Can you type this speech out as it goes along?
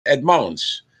Ed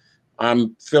Mullins.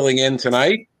 I'm filling in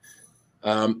tonight.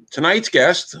 Tonight's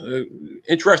guest,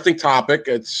 interesting topic.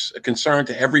 It's a concern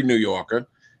to every New Yorker,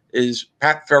 is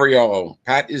Pat Ferriello.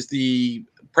 Pat is the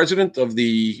president of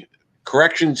the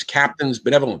Corrections Captains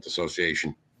Benevolent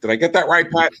Association. Did I get that right,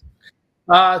 Pat?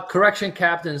 Correction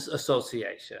Captains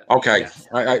Association. Okay. Yes.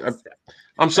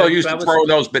 I'm so used to throwing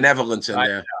those benevolence in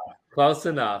there. Close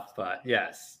enough, but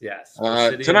yes.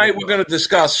 Tonight we're going to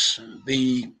discuss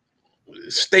the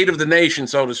state of the nation,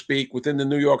 so to speak, within the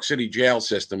New York City jail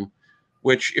system,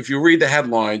 which, if you read the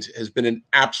headlines, has been an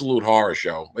absolute horror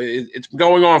show. It's been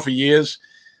going on for years.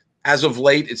 As of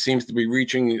late, it seems to be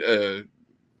reaching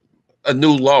a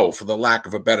new low, for the lack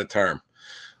of a better term.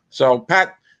 So,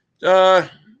 Pat,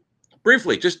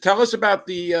 briefly, just tell us about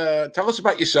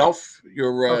yourself,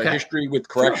 your history with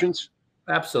corrections. Sure.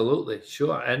 Absolutely,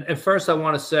 sure. And first, I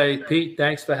want to say, Pete,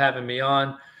 thanks for having me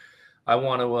on. I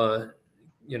want to,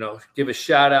 give a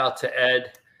shout out to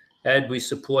Ed. Ed, we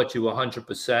support you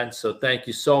 100%. So thank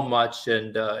you so much.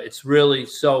 And it's really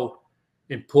so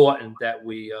important that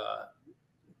we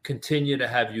continue to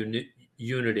have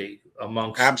unity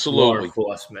amongst law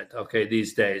enforcement. Okay,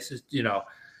 these days,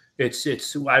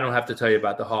 it's I don't have to tell you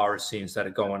about the horror scenes that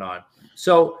are going on.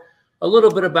 So a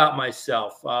little bit about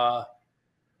myself.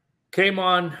 Came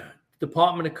on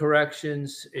Department of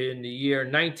Corrections in the year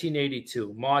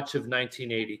 1982, March of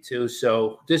 1982.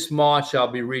 So this March, I'll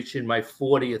be reaching my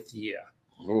 40th year.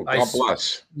 Oh, God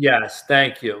bless. Yes,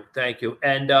 thank you.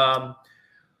 And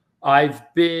I've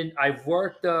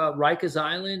worked Rikers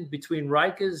Island, between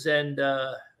Rikers and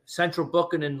Central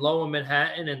Booking in Lower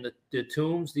Manhattan, and the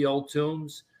Tombs, the old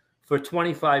Tombs, for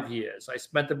 25 years. I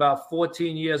spent about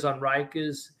 14 years on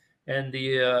Rikers and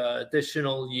the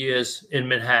additional years in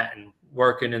Manhattan,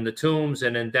 working in the Tombs,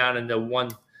 and then down in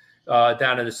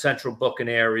the Central Booking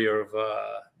area of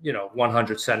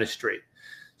 100 Center Street.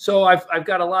 So I've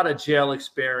got a lot of jail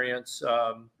experience.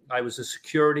 I was a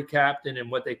security captain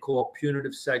in what they call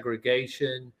punitive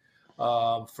segregation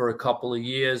for a couple of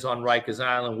years on Rikers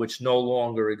Island, which no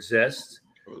longer exists.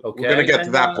 Okay, we're going to get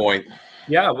to that point.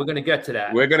 Yeah, we're going to get to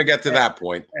that. We're going to get to that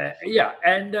point.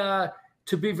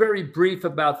 To be very brief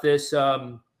about this,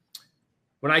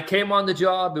 when I came on the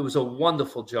job, it was a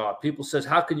wonderful job. People says,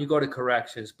 how can you go to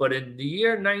corrections? But in the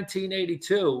year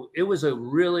 1982, it was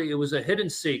a hidden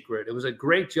secret. It was a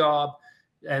great job.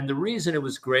 And the reason it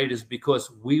was great is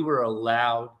because we were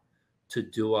allowed to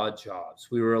do our jobs.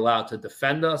 We were allowed to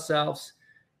defend ourselves,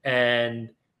 and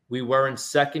we weren't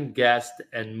second guessed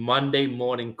and Monday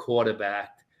morning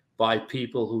quarterbacked by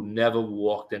people who never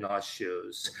walked in our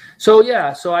shoes. So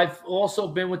I've also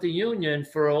been with the union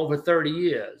for over 30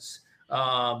 years.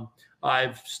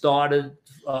 I've started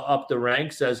up the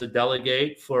ranks as a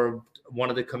delegate for one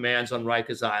of the commands on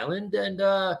Rikers Island, and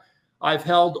I've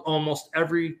held almost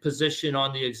every position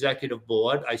on the executive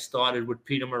board. I started with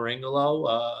Peter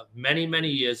Maringolo many, many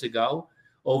years ago,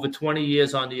 over 20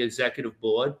 years on the executive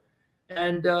board.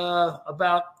 And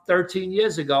about 13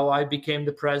 years ago, I became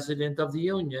the president of the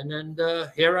union. And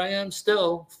here I am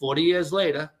still, 40 years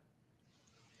later.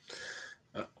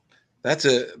 That's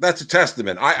a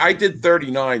testament. I did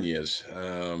 39 years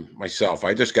myself.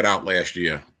 I just got out last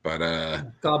year. But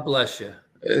God bless you.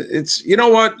 It's, you know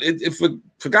what?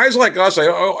 For guys like us, I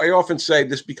often say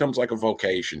this becomes like a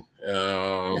vocation.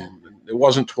 It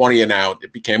wasn't 20 and out.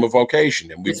 It became a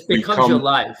vocation. And it becomes your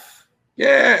life.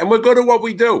 Yeah, and we're good at what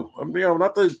we do.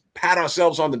 Not to pat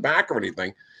ourselves on the back or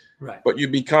anything, right? But you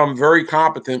become very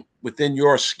competent within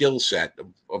your skill set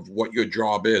of what your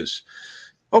job is.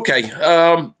 Okay,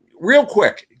 real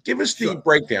quick, give us the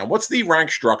breakdown. What's the rank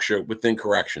structure within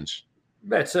corrections?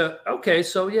 So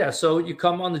you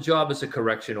come on the job as a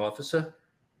correction officer,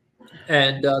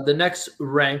 and the next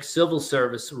rank, civil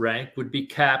service rank, would be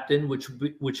captain, which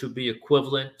would be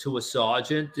equivalent to a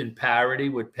sergeant in parity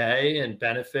with pay and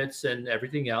benefits and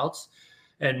everything else.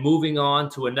 And moving on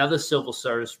to another civil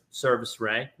service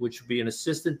rank, which would be an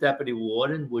assistant deputy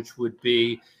warden, which would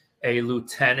be a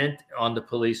lieutenant on the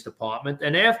police department.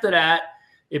 And after that,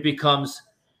 it becomes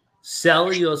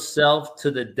sell yourself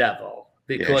to the devil,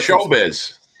 because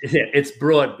showbiz. It's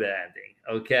broadbanding,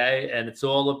 okay? And it's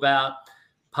all about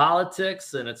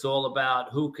politics, and it's all about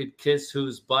who could kiss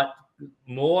whose butt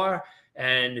more.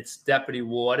 And it's deputy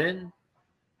warden,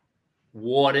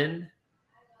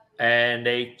 and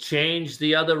they change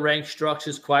the other rank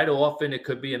structures quite often. It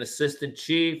could be an assistant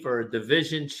chief or a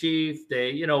division chief.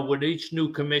 They, with each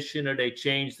new commissioner, they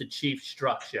change the chief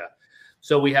structure.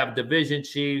 So we have division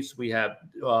chiefs, we have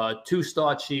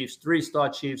 2-star chiefs, 3-star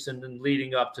chiefs, and then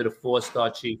leading up to the 4-star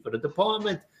chief of the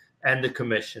department and the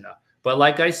commissioner. But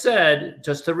like I said,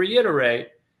 just to reiterate,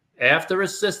 After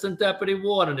assistant deputy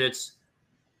warden, it's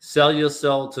sell your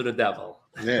soul to the devil.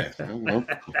 Yeah.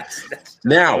 That's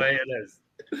Now, the way it is.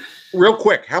 Real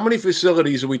quick, how many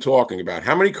facilities are we talking about?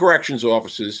 How many corrections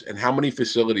officers and how many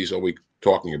facilities are we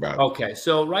talking about? Okay,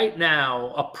 so right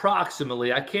now,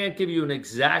 approximately, I can't give you an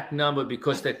exact number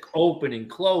because they're opening,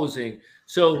 closing.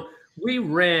 So we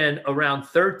ran around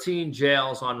 13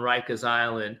 jails on Rikers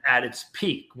Island at its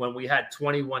peak when we had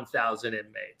 21,000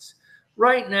 inmates.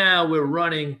 Right now, we're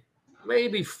running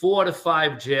maybe 4 to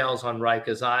 5 jails on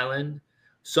Rikers Island,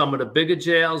 some of the bigger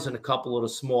jails and a couple of the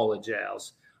smaller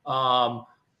jails.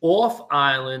 Off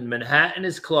island, Manhattan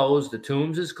is closed. The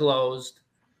Tombs is closed.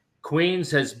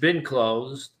 Queens has been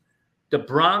closed. The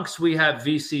Bronx, we have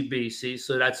VCBC,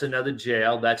 so that's another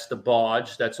jail. That's the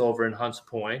Barge. That's over in Hunts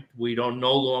Point. We don't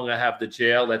no longer have the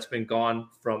jail that's been gone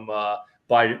from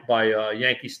by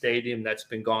Yankee Stadium. That's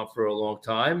been gone for a long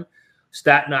time.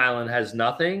 Staten Island has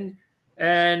nothing.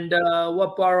 And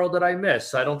what borough did I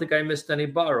miss? I don't think I missed any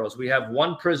boroughs. We have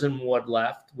one prison ward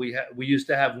left. We used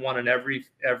to have one in every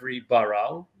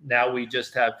borough. Now we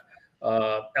just have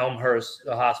Elmhurst,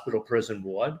 the hospital prison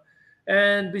ward.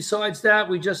 And besides that,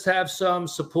 we just have some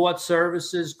support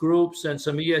services groups and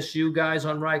some ESU guys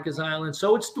on Rikers Island.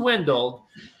 So it's dwindled.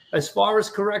 As far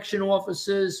as correction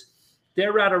officers,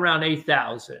 they're at around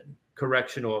 8,000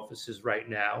 correction officers right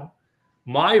now.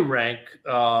 My rank,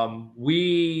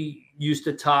 we used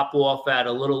to top off at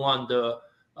a little under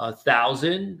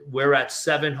 1,000. We're at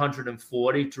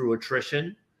 740 through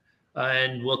attrition.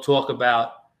 And we'll talk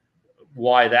about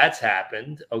why that's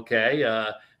happened. Okay.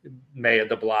 Mayor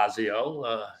de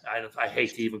Blasio. I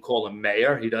hate to even call him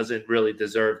mayor. He doesn't really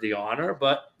deserve the honor,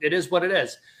 but it is what it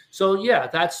is. So yeah,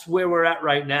 that's where we're at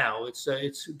right now. It's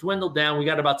dwindled down. We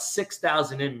got about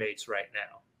 6,000 inmates right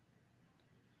now.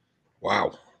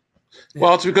 Wow.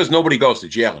 Well, it's because nobody goes to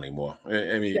jail anymore.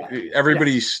 I mean,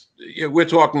 everybody's, we're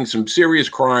talking some serious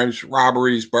crimes,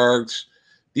 robberies, burglaries.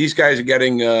 These guys are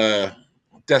getting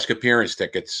desk appearance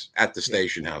tickets at the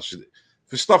station house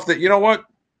for stuff that, you know what,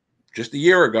 just a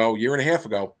year ago, year and a half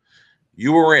ago,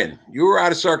 you were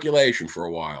out of circulation for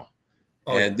a while.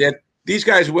 And these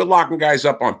guys, we're locking guys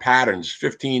up on patterns,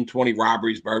 15, 20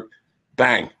 robberies,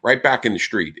 bang, right back in the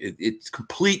street. It's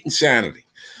complete insanity.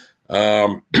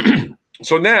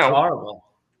 So now,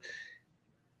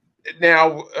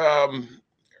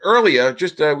 earlier,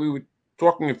 just we were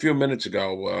talking a few minutes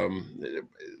ago.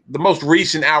 The most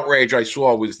recent outrage I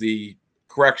saw was the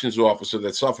corrections officer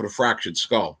that suffered a fractured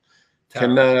skull.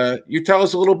 Can you tell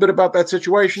us a little bit about that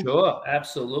situation? Sure,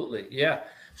 absolutely, yeah.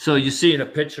 So you're seeing a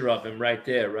picture of him right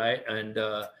there, right? And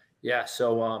so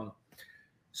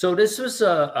this was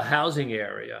a housing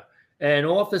area, and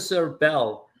Officer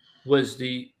Bell was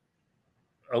the.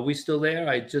 Are we still there?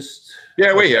 We're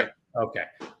here. Okay.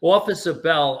 Officer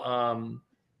Bell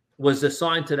was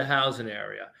assigned to the housing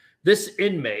area. This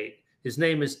inmate, his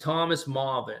name is Thomas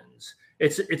Marvins.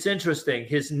 It's interesting.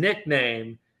 His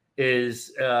nickname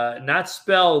is not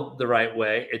spelled the right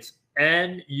way. It's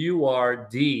Nurder,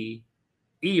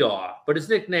 but his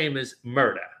nickname is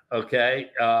Murder. Okay.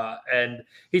 And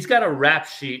he's got a rap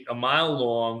sheet a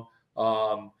mile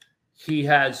long. He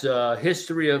has a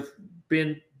history of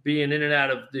being in and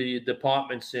out of the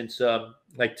department since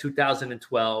like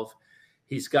 2012.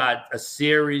 He's got a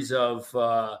series of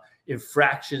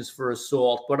infractions for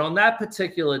assault. But on that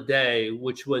particular day,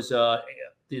 which was the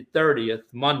 30th,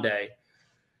 Monday,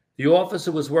 the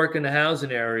officer was working the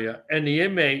housing area, and the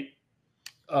inmate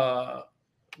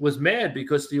was mad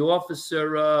because the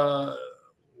officer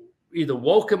either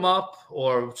woke him up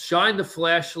or shined the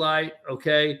flashlight,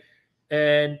 okay?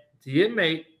 And the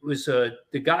inmate was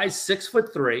the guy's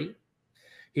 6'3".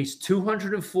 He's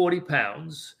 240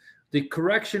 pounds. The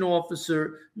correction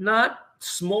officer, not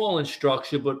small in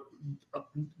structure, but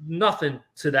nothing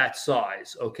to that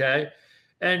size. Okay,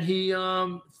 and he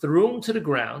threw him to the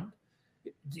ground.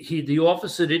 The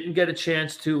officer didn't get a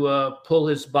chance to pull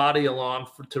his body alarm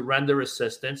to render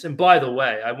assistance. And by the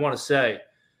way, I want to say,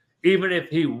 even if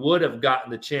he would have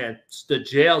gotten the chance, the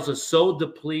jails are so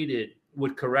depleted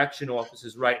with correction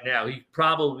officers right now, he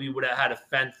probably would have had to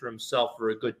fend for himself for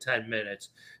a good 10 minutes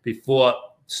before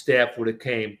staff would have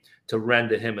came to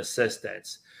render him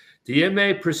assistance. The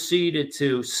inmate proceeded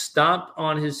to stomp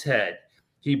on his head.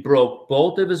 He broke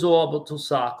both of his orbital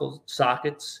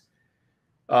sockets,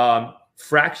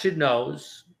 fractured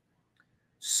nose,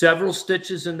 several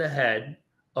stitches in the head,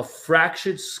 a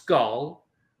fractured skull,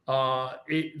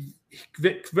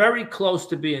 very close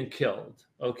to being killed,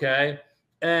 okay?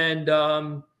 And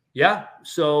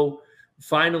so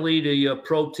finally the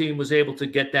probe team was able to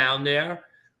get down there,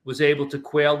 was able to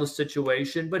quail the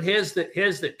situation. But here's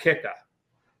the kicker.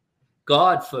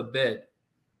 God forbid,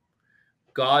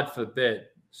 God forbid,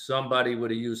 somebody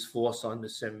would have used force on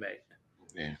this inmate.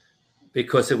 Yeah.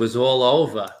 Because it was all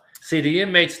over. See, the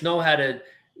inmates know how to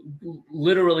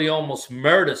literally almost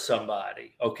murder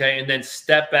somebody, okay, and then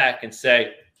step back and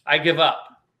say, "I give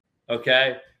up,"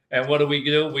 okay. And what do? We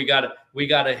gotta,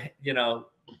 you know,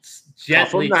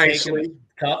 gently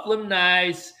cuff them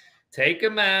nice, take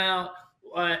them out,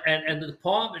 and the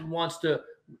department wants to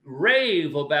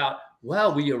rave about,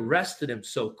 well, we arrested him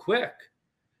so quick.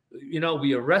 You know,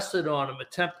 we arrested on him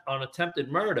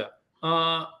attempted murder.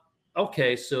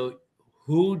 Okay, so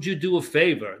who'd you do a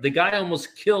favor? The guy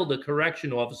almost killed a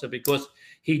correction officer because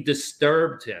he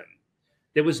disturbed him.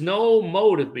 There was no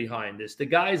motive behind this. The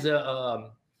guy's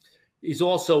he's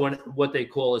also in what they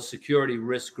call a security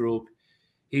risk group.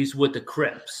 He's with the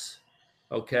Crips.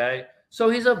 Okay, so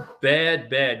he's a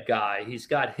bad guy. He's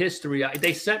got history.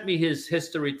 They sent me his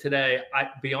history today. I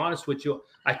be honest with you,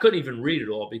 I couldn't even read it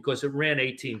all because it ran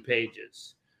 18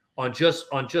 pages. On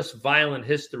just violent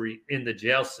history in the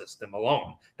jail system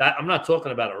alone. That I'm not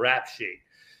talking about a rap sheet.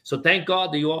 So thank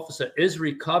God the officer is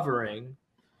recovering,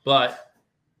 but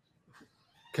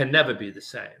can never be the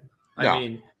same. I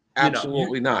mean,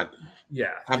 absolutely not.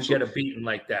 Yeah, absolutely. You get a beating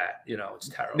like that, you know, it's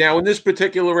terrible. Now, in this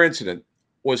particular incident,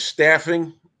 was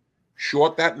staffing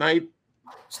short that night?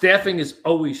 Staffing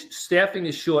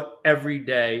is short every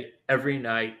day, every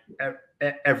night,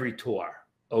 every tour.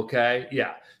 Okay.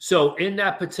 Yeah. So in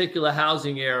that particular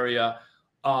housing area,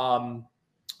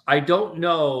 I don't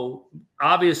know,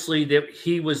 obviously that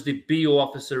he was the B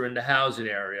officer in the housing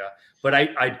area, but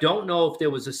I don't know if there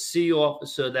was a C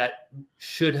officer that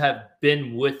should have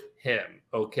been with him.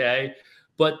 Okay.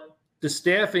 But the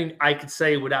staffing, I could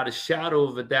say without a shadow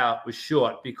of a doubt, was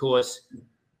short because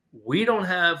we don't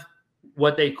have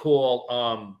what they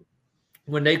call,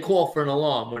 when they call for an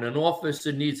alarm, when an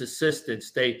officer needs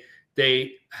assistance, they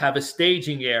have a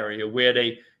staging area where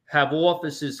they have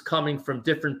officers coming from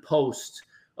different posts,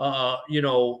 you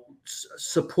know,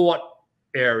 support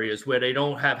areas where they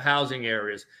don't have housing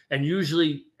areas. And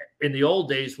usually in the old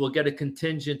days, we'll get a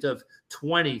contingent of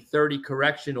 20, 30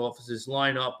 correction officers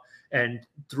line up and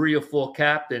 3 or 4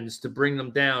 captains to bring them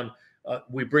down.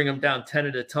 We bring them down 10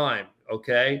 at a time,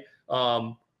 okay?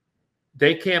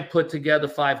 They can't put together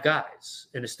 5 guys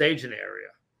in a staging area.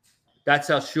 That's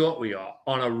how short we are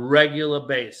on a regular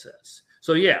basis.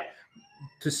 So, yeah,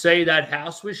 to say that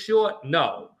house was short,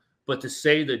 no. But to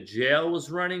say the jail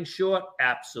was running short,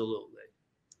 absolutely.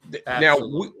 Now,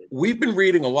 we've been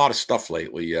reading a lot of stuff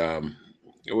lately.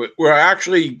 We're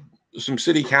actually, some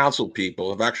city council people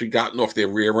have actually gotten off their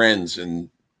rear ends and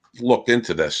looked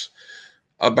into this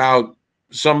about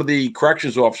some of the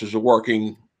corrections officers are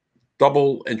working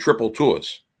double and triple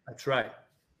tours. That's right.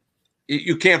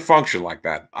 You can't function like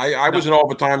that. I was an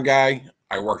overtime guy.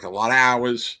 I worked a lot of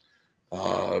hours.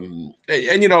 And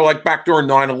you know, like back during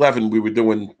 9/11, we were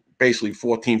doing basically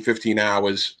 14, 15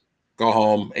 hours, go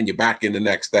home, and you're back in the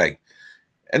next day.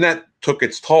 And that took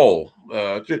its toll,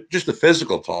 just a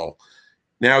physical toll.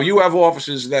 Now, you have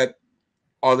officers that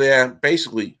are there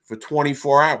basically for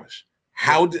 24 hours.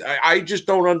 I just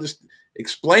don't understand.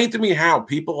 Explain to me how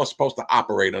people are supposed to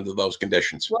operate under those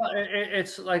conditions. Well,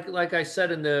 it's like I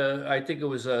said in I think it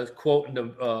was a quote in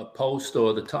the Post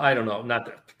or I don't know,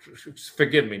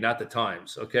 forgive me, not the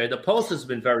Times. Okay, the Post has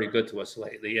been very good to us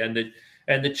lately, and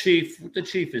the chief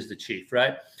is the chief,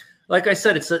 right? Like I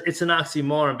said, it's an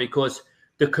oxymoron because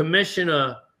the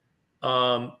commissioner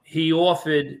he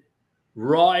offered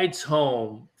rides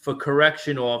home for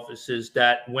correction officers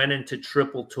that went into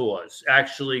triple tours,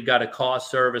 actually got a car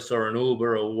service or an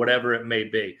Uber or whatever it may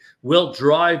be. We'll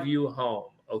drive you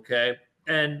home, okay?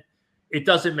 And it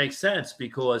doesn't make sense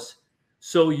because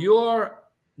so you're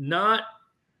not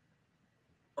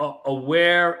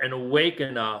aware and awake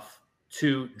enough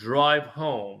to drive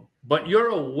home, but you're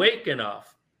awake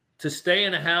enough to stay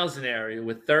in a housing area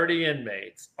with 30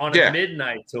 inmates on a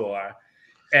midnight tour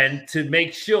and to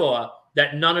make sure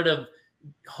that none of them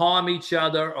harm each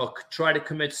other or try to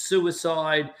commit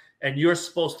suicide, and you're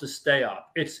supposed to stay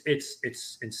up. It's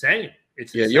insane.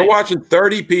 It's insane. You're watching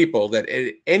 30 people that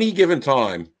at any given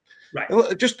time,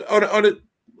 right? Just on a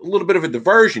little bit of a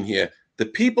diversion here, the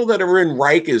people that are in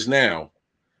Rikers now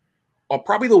are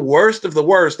probably the worst of the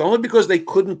worst, only because they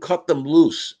couldn't cut them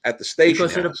loose at the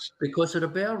station because of the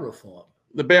bail reform.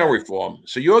 The bail reform.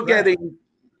 So you're getting,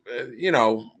 you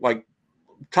know, like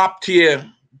top tier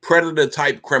predator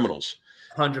type criminals.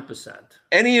 100%.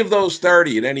 Any of those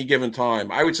 30 at any given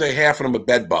time, I would say half of them are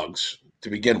bed bugs to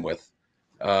begin with.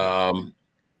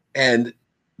 And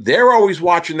they're always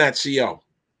watching that CO.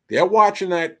 They're watching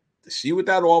that to see what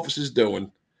that officer's doing.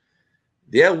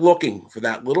 They're looking for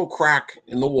that little crack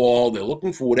in the wall. They're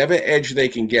looking for whatever edge they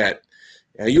can get.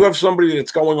 And you have somebody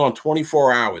that's going on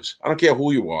 24 hours. I don't care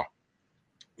who you are.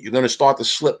 You're going to start to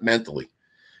slip mentally.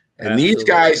 And these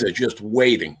guys are just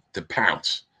waiting to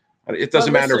pounce. It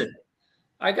doesn't matter.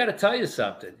 I got to tell you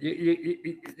something.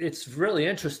 It's really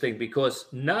interesting because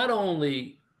not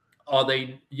only are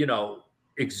they,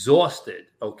 exhausted,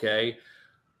 okay,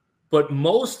 but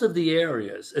most of the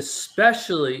areas,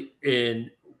 especially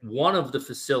in one of the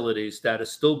facilities that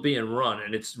is still being run,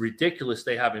 and it's ridiculous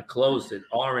they haven't closed it,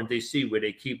 RNDC, where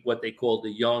they keep what they call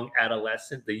the young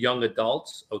adolescent, the young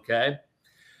adults, okay?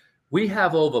 We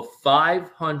have over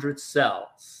 500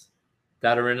 cells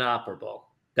that are inoperable,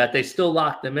 that they still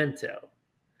lock them into.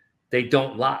 They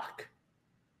don't lock.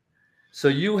 So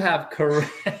you have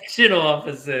correction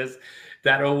officers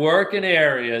that are working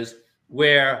areas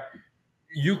where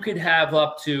you could have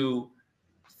up to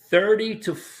 30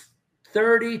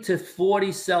 to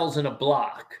 40 cells in a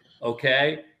block,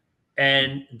 okay?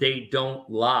 And they don't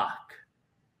lock.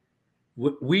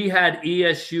 We had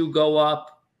ESU go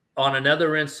up on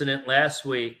another incident last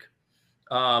week.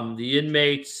 The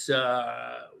inmates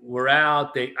were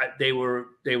out. They were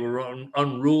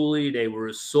unruly. They were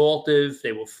assaultive.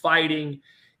 They were fighting.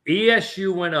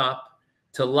 ESU went up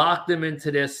to lock them into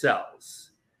their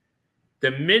cells.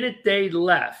 The minute they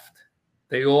left,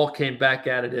 they all came back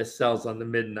out of their cells on the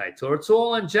midnight. So it's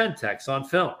all on Gentex on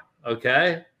film.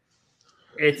 Okay.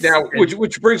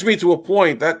 Which brings me to a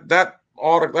point that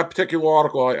particular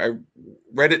article, I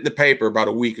read it in the paper about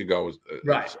a week ago.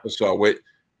 Right. So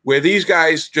where these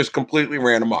guys just completely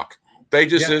ran amok. They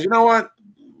just said, you know what?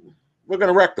 We're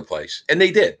going to wreck the place. And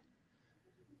they did.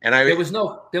 And there was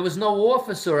no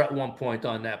officer at one point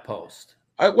on that post.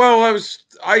 I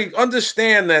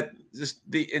understand that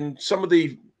in some of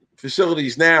the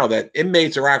facilities now that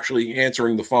inmates are actually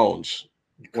answering the phones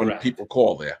when people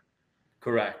call there.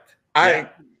 Correct.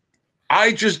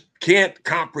 I just can't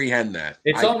comprehend that.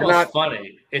 It's almost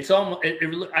funny. It's almost.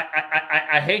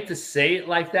 I hate to say it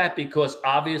like that because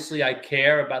obviously I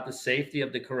care about the safety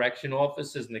of the correction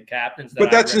officers and the captains. But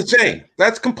that's insane.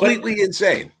 That's completely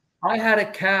insane. I had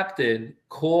a captain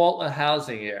call a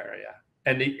housing area,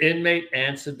 and the inmate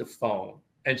answered the phone,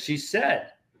 and she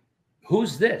said,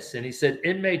 "Who's this?" And he said,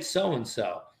 "Inmate so and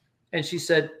so." And she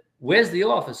said, "Where's the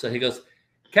officer?" He goes,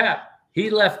 "Cap, he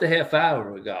left a half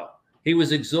hour ago. He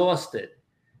was exhausted."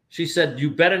 She said,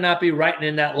 "You better not be writing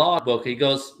in that logbook." He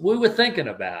goes, "We were thinking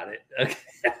about it." Okay.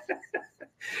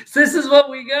 So this is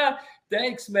what we got.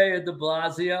 Thanks, Mayor de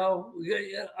Blasio.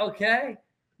 Okay.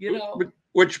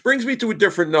 Which brings me to a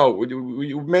different note.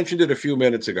 You mentioned it a few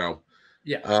minutes ago.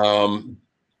 Yeah.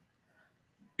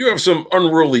 You have some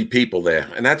unruly people there,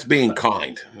 and that's being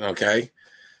kind. Okay.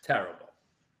 Terrible.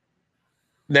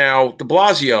 Now, de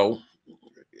Blasio,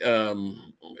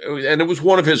 and it was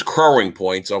one of his crowing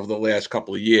points over the last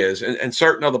couple of years, and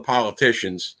certain other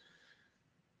politicians.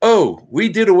 Oh, we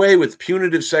did away with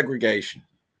punitive segregation.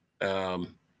 I'm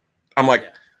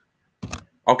like,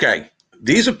 okay,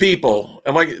 these are people,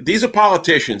 and these are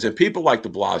politicians and people like de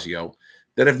Blasio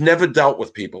that have never dealt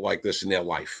with people like this in their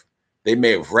life. They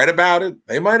may have read about it.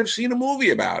 They might have seen a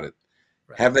movie about it.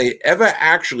 Right. Have they ever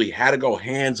actually had to go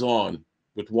hands-on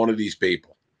with one of these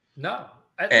people? No.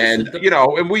 And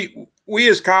we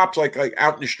as cops, like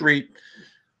out in the street,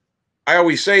 I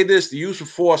always say this: the use of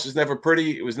force is never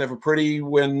pretty. It was never pretty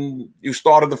when you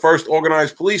started the first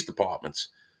organized police departments,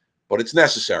 but it's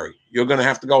necessary. You're going to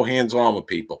have to go hands-on with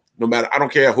people, no matter. I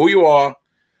don't care who you are.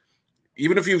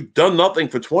 Even if you've done nothing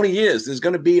for 20 years, there's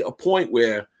going to be a point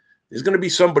where there's going to be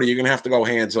somebody you're going to have to go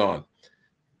hands-on.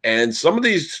 And some of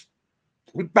these,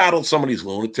 we battled some of these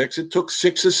lunatics. It took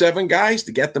 6 or 7 guys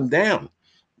to get them down.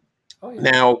 Oh, yeah.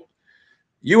 Now,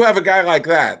 you have a guy like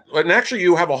that, and actually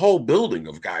you have a whole building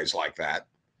of guys like that.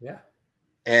 Yeah.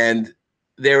 And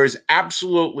there is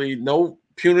absolutely no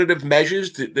punitive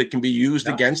measures that can be used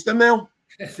against them now?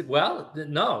 Well,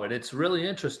 no, and it's really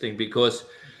interesting because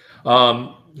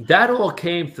that all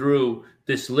came through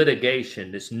this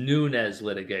litigation, this Nunes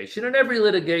litigation, and every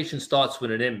litigation starts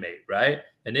with an inmate, right?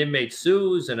 An inmate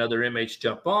sues, and other inmates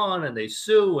jump on, and they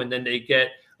sue, and then they get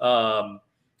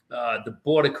the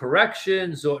Board of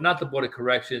Corrections, or not the Board of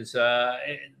Corrections,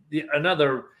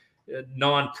 another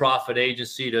nonprofit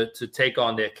agency to take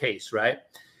on their case, right?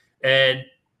 And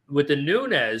with the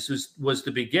Nunes was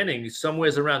the beginning,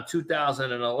 somewhere around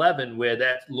 2011, where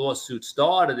that lawsuit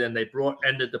started, and they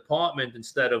and the department,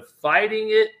 instead of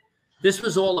fighting it, this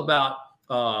was all about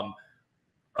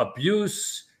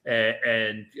abuse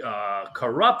and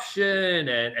corruption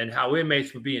and how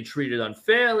inmates were being treated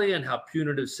unfairly and how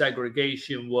punitive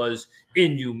segregation was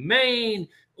inhumane,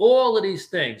 all of these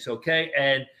things. Okay.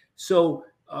 And so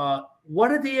what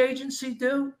did the agency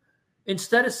do?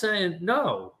 Instead of saying,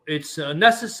 no, it's a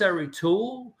necessary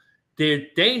tool, they're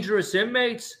dangerous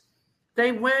inmates,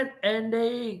 they went and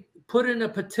they put in a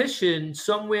petition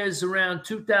somewheres around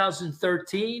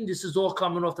 2013. This is all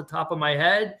coming off the top of my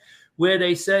head, where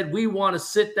they said, we want to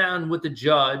sit down with the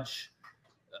judge,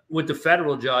 with the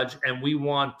federal judge, and we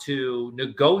want to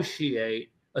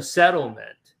negotiate a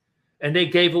settlement. And they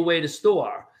gave away the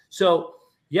store. So,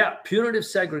 yeah, punitive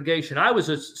segregation. I was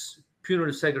a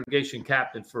punitive segregation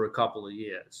captain for a couple of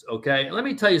years. Okay. And let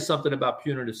me tell you something about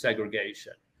punitive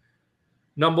segregation.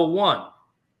 Number one,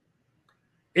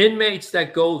 inmates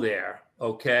that go there,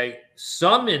 okay,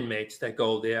 some inmates that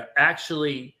go there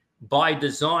actually by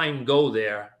design go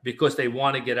there because they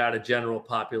want to get out of general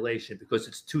population, because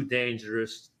it's too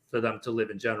dangerous for them to live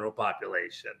in general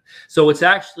population. So it's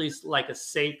actually like a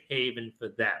safe haven for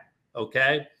them,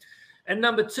 okay? And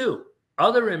number two,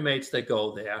 other inmates that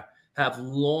go there have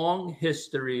long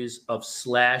histories of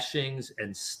slashings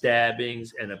and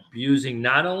stabbings and abusing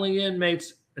not only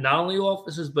inmates, not only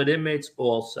officers, but inmates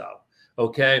also.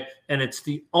 Okay. And it's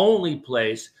the only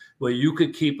place where you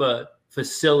could keep a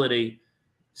facility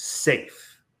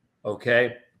safe.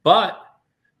 Okay. But,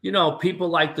 you know, people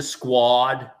like the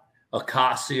Squad,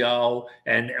 Ocasio,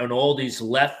 and all these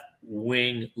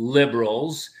left-wing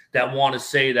liberals that want to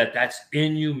say that that's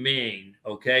inhumane.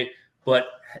 Okay. But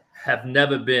have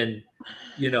never been,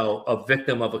 you know, a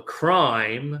victim of a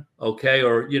crime. Okay.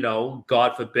 Or, you know,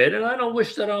 God forbid. And I don't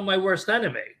wish that on my worst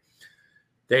enemy.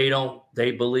 They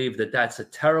believe that that's a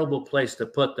terrible place to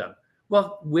put them.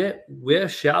 Well, where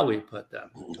shall we put them?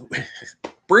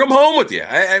 Bring them home with you.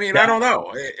 I mean, Yeah. I don't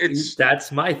know. That's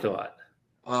my thought.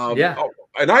 Yeah.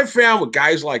 And I've found with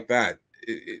guys like that,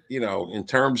 you know, in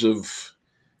terms of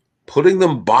putting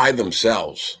them by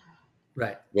themselves,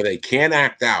 right, where they can't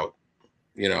act out,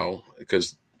 you know,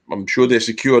 because I'm sure they're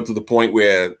secured to the point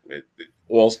where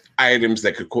all items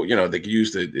that could, you know, they could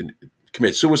use to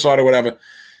commit suicide or whatever.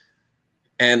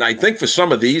 And I think for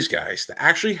some of these guys to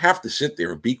actually have to sit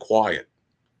there and be quiet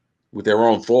with their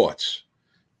own thoughts,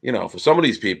 you know, for some of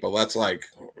these people, that's like,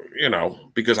 you know,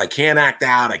 because I can't act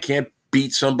out, I can't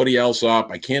beat somebody else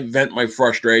up, I can't vent my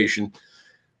frustration.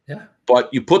 Yeah.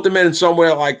 But you put them in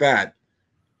somewhere like that,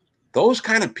 those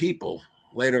kind of people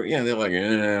later, you know, they're like,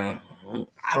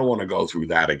 I don't want to go through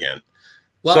that again.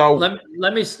 Well, so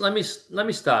let me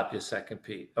stop you a second,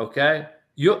 Pete. Okay,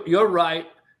 you're right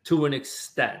to an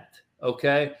extent.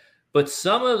 Okay, but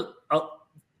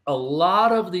a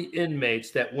lot of the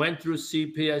inmates that went through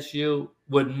CPSU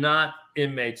were not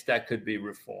inmates that could be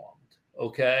reformed.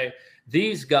 Okay,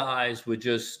 these guys would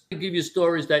just give you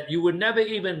stories that you would never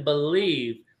even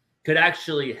believe could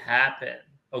actually happen.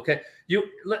 Okay,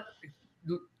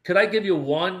 could I give you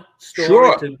one story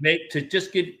sure.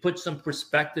 to put some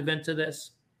perspective into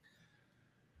this?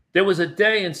 There was a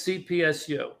day in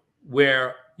CPSU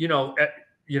where,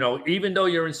 even though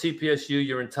you're in CPSU,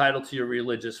 you're entitled to your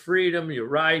religious freedom, your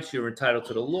rights, you're entitled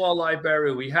to the law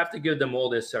library. We have to give them all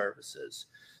their services.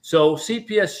 So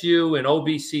CPSU and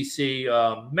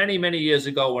OBCC, many, many years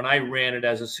ago when I ran it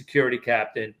as a security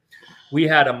captain, we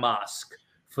had a mosque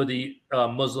for the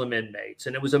Muslim inmates.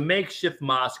 And it was a makeshift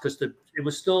mosque because it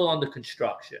was still under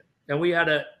construction. And we had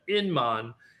an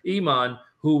imam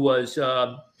who was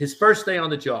his first day on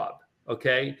the job,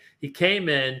 okay? He came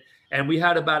in, and we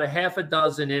had about a half a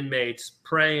dozen inmates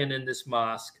praying in this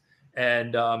mosque.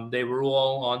 And they were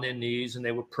all on their knees, and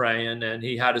they were praying, and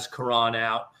he had his Quran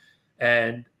out.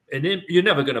 And you're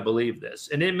never going to believe this.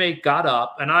 An inmate got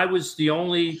up, and I was the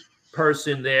only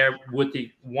person there with the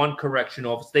one correction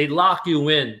officer. They lock you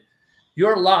in.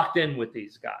 You're locked in with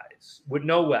these guys with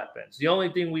no weapons. The only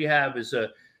thing we have is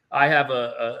I have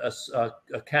a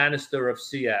canister of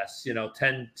CS,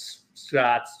 10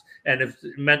 shots. And if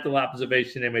mental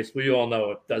observation inmates, we all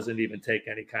know it doesn't even take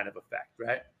any kind of effect,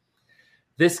 right?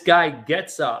 This guy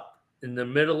gets up in the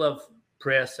middle of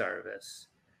prayer service,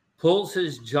 pulls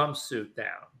his jumpsuit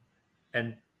down,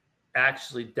 and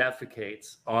actually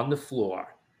defecates on the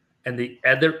floor. And the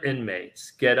other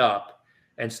inmates get up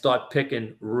and start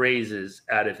picking razors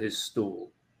out of his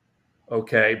stool.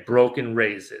 Okay, broken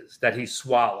razors that he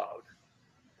swallowed.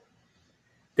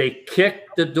 They kick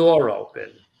the door open,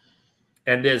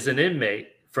 and there's an inmate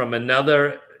from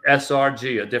another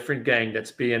SRG, a different gang,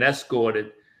 that's being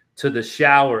escorted to the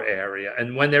shower area.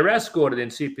 And when they're escorted in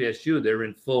CPSU, they're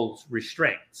in full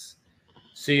restraints,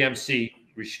 CMC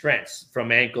restraints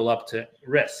from ankle up to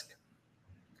wrist.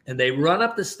 And they run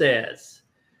up the stairs,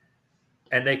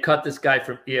 and they cut this guy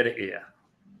from ear to ear.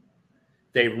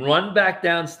 They run back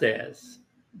downstairs.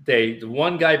 The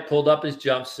one guy pulled up his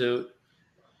jumpsuit,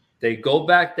 They go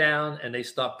back down and they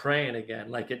start praying again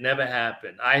like it never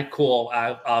happened. I call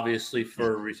out obviously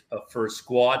for a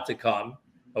squad to come.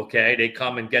 Okay, they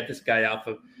come and get this guy out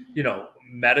for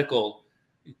medical,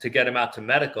 to get him out to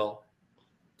medical.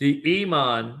 The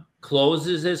imam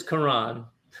closes his Quran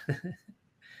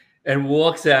and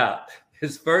walks out.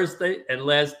 His first day and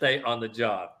last day on the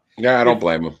job. Yeah, I don't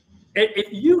blame him.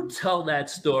 If you tell that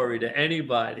story to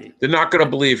anybody, they're not going to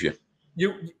believe you.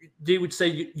 They would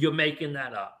say you're making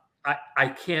that up. I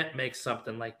can't make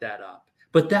something like that up.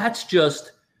 But that's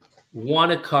just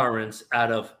one occurrence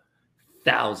out of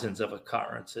thousands of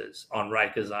occurrences on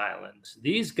Rikers Island.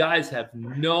 These guys have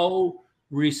no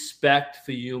respect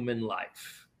for human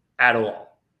life at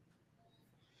all.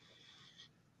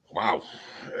 Wow.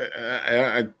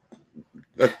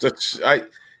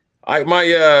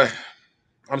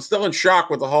 I'm still in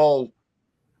shock with the whole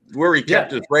where he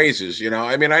kept his razors.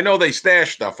 I mean, I know they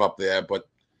stash stuff up there, but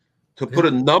to put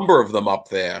a number of them up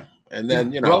there and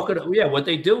then what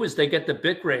they do is they get the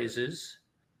Bic razors,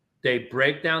 they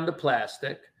break down the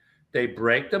plastic, they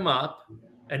break them up,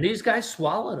 and these guys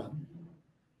swallow them.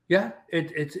 Yeah,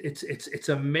 it's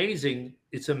amazing.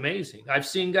 It's amazing. I've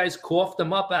seen guys cough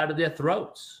them up out of their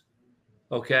throats.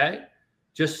 Okay,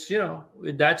 just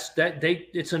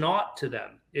it's an art to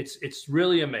them. It's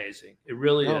really amazing. It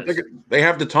really is. They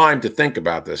have the time to think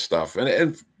about this stuff,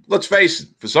 and let's face it,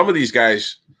 for some of these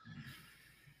guys,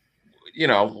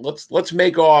 let's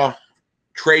make our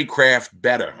trade craft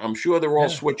better. I'm sure they're all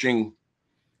switching,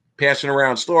 passing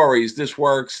around stories. This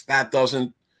works. That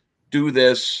doesn't. Do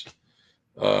this.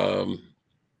 But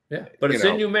it's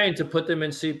inhumane to put them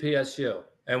in CPSU,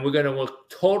 and we'll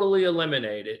totally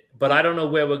eliminate it. But I don't know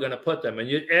where we're going to put them. And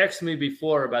you asked me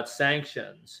before about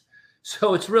sanctions.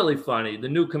 So it's really funny. The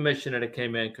new commissioner that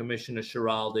came in, Commissioner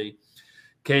Schiraldi,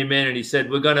 came in and he said,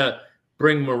 we're going to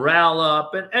bring morale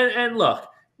up. And look,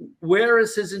 where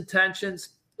is his intentions?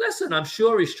 Listen, I'm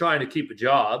sure he's trying to keep a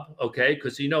job, okay,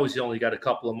 because he knows he only got a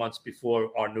couple of months before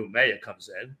our new mayor comes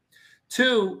in.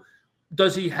 2,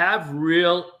 does he have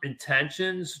real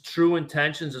intentions, true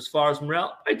intentions as far as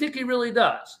morale? I think he really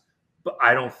does. But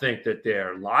I don't think that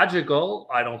they're logical.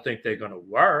 I don't think they're going to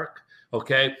work,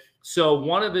 okay? So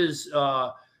one of his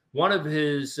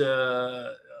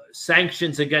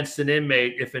sanctions against an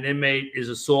inmate, if an inmate is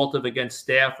assaultive against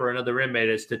staff or another inmate,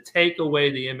 is to take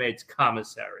away the inmate's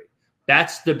commissary.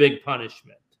 That's the big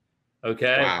punishment.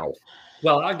 Okay. Wow.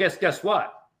 Well, I guess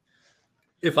what?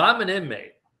 If I'm an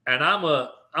inmate and I'm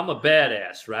a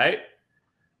badass, right?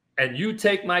 And you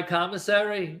take my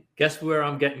commissary, guess where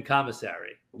I'm getting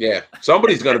commissary? Yeah,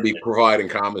 somebody's going to be providing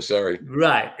commissary.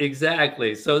 Right,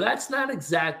 exactly. So that's not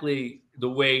exactly the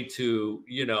way to,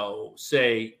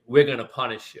 say we're going to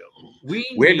punish you.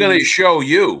 We're going to show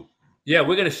you. Yeah,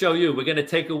 we're going to show you. We're going to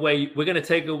take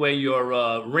away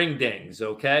your ring dings,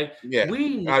 okay? Yeah.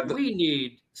 We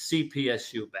need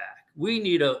CPSU back. We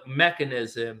need a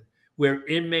mechanism where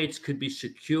inmates could be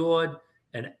secured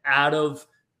and out of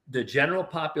the general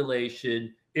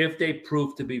population if they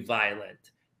prove to be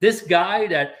violent. This guy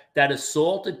that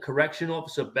assaulted Correction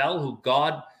Officer Bell, who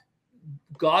God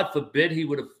forbid he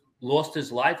would have lost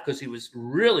his life because he was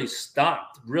really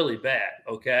stumped, really bad,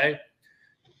 okay?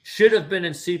 Should have been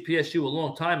in CPSU a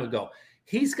long time ago.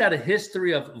 He's got a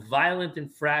history of violent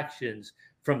infractions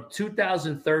from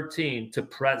 2013 to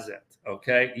present,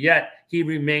 okay? Yet he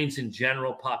remains in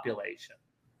general population.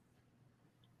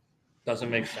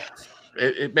 Doesn't make sense.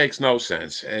 It makes no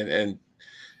sense. And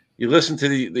you listen to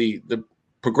the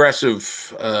progressive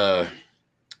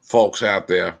folks out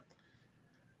there,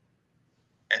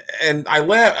 and I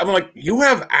laugh. I'm like, you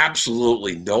have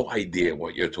absolutely no idea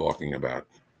what you're talking about.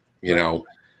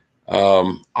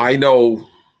 I know,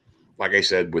 like I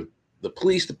said, with the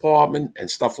police department and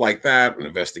stuff like that, and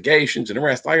investigations and the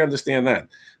rest, I understand that.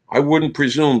 I wouldn't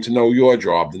presume to know your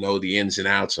job, to know the ins and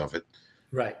outs of it.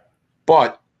 Right.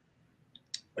 But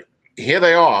here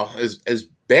they are, as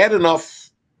bad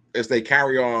enough as they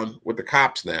carry on with the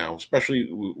cops now, especially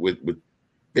with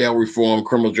bail reform,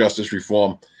 criminal justice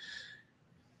reform.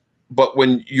 But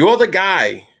when you're the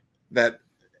guy that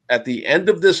at the end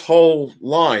of this whole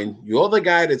line, you're the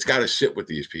guy that's got to sit with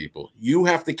these people. You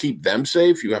have to keep them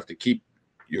safe. You have to keep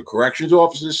your corrections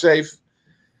officers safe.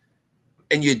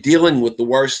 And you're dealing with the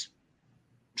worst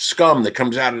scum that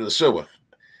comes out of the sewer.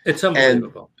 It's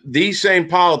unbelievable. And these same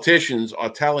politicians are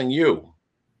telling you,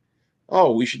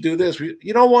 oh, we should do this.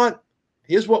 You know what?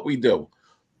 Here's what we do.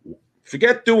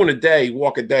 Forget doing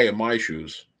walk a day in my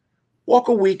shoes. Walk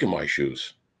a week in my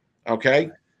shoes. Okay?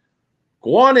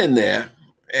 Go on in there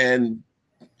and,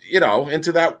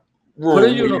 into that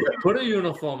room. Put a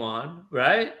uniform on,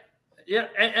 right? Yeah.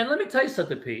 And let me tell you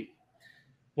something, Pete.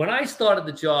 when I started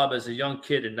the job as a young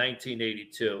kid in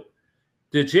 1982,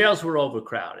 the jails were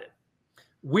overcrowded.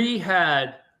 We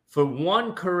had, for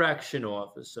one correction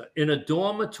officer in a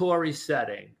dormitory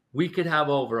setting, we could have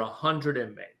over 100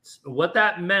 inmates. What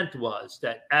that meant was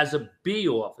that as a B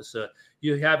officer,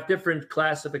 you have different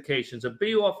classifications. A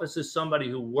B officer is somebody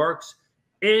who works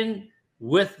in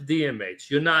with the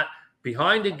inmates. You're not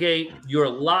behind a gate, you're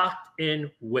locked in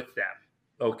with them,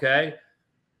 okay?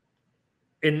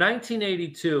 In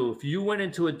 1982, if you went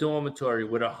into a dormitory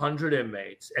with 100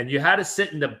 inmates and you had to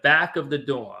sit in the back of the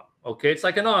dorm, okay, it's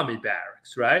like an army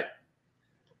barracks, right?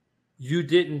 You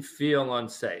didn't feel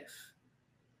unsafe.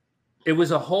 It was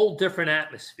a whole different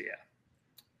atmosphere.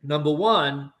 Number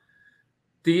one,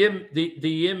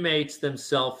 the inmates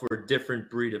themselves were a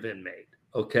different breed of inmate,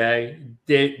 okay?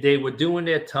 They were doing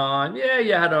their time. Yeah,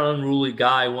 you had an unruly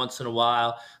guy once in a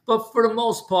while, but for the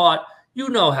most part, you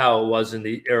know how it was in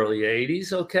the early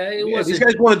 80s, okay? These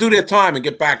guys want to do their time and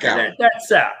get back out.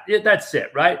 That's out. Yeah, that's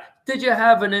it, right? Did you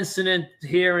have an incident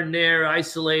here and there,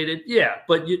 isolated? Yeah,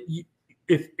 but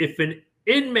if an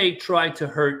inmate tried to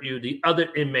hurt you, the other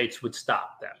inmates would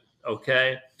stop them,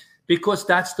 okay? Because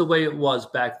that's the way it was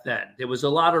back then. There was a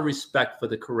lot of respect for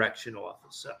the correction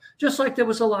officer, just like there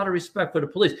was a lot of respect for the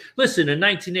police. Listen, in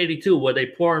 1982, were they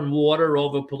pouring water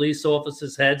over police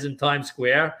officers' heads in Times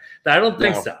Square? I don't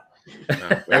think so.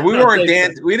 No. And we weren't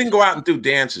dancing. We didn't go out and do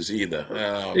dances either.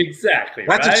 Exactly.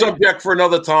 That's right? a subject for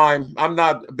another time. I'm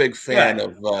not a big fan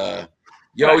of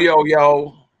yo, yo,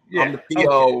 yo. Yeah. I'm the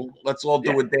PO. Okay. Let's all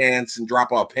do a dance and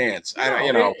drop our pants.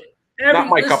 No, not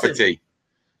my cup of tea.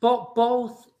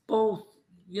 Both.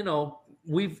 You know,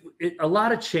 a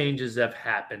lot of changes have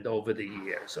happened over the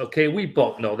years. Okay, we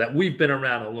both know that. We've been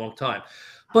around a long time,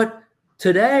 but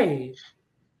today,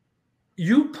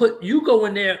 you go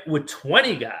in there with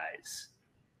 20 guys,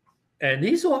 and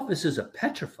these officers are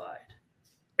petrified,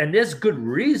 and there's good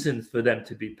reason for them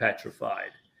to be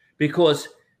petrified because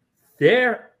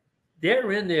they're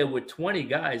in there with 20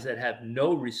 guys that have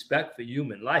no respect for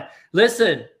human life.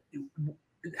 Listen,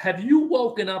 have you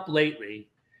woken up lately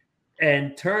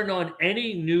and turned on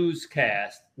any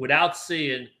newscast without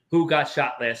seeing who got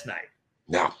shot last night?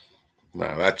 No,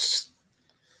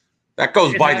 that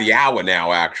goes by the hour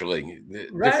now, actually.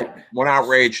 Right. One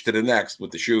outrage to the next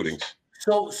with the shootings.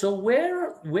 So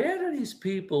where do these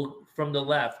people from the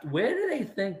left, where do they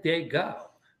think they go?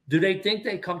 Do they think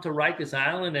they come to Rikers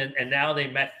Island and now they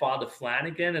met Father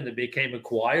Flanagan and they became a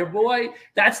choir boy?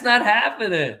 That's not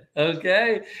happening,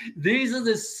 okay? These are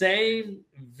the same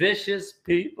vicious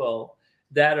people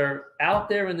that are out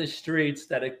there in the streets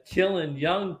that are killing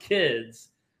young kids.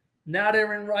 Now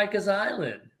they're in Rikers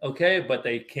Island, okay? But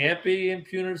they can't be in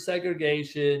punitive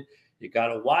segregation. You got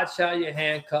to watch how you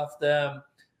handcuff them.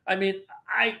 I mean,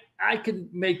 I can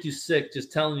make you sick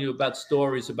just telling you about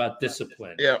stories about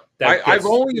discipline. Yeah,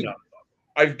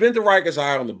 I've been to Rikers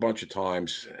Island a bunch of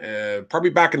times. Probably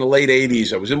back in the late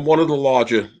 80s. I was in one of the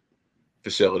larger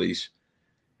facilities.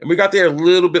 And we got there a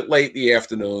little bit late in the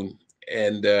afternoon.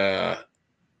 And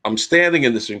I'm standing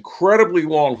in this incredibly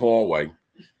long hallway.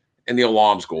 And the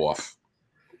alarms go off.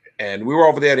 And we were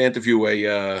over there to interview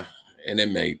an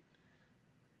inmate.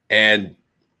 And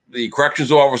the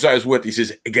corrections officer I was with, he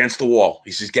says, against the wall.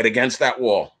 He says, get against that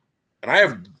wall. And I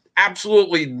have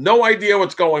absolutely no idea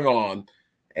what's going on,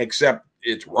 except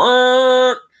it's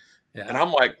and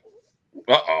I'm like,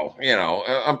 uh-oh, you know,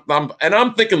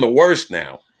 I'm thinking the worst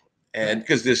now. And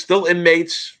because there's still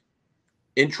inmates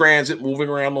in transit moving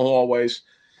around the hallways.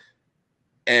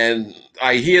 And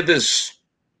I hear this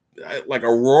like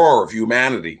a roar of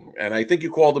humanity. And I think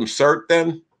you called them CERT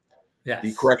then? Yeah.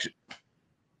 The correction.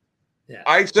 Yeah.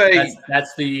 I say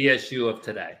that's the issue of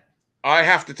today. I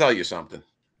have to tell you something.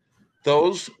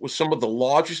 Those were some of the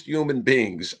largest human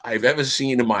beings I've ever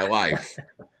seen in my life.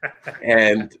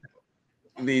 And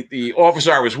the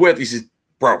officer I was with, he said,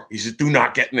 bro, he said, do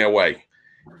not get in their way.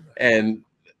 And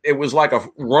it was like a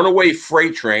runaway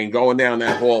freight train going down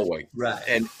that hallway. Right.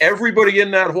 And everybody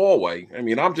in that hallway, I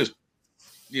mean, I'm just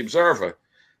the observer,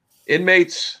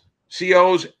 inmates,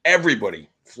 COs, everybody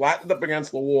flattened up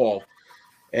against the wall.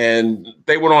 And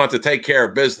they went on to take care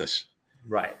of business.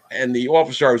 Right. And the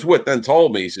officer I was with then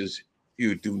told me, he says,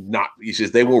 you do not, he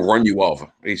says, they will run you over.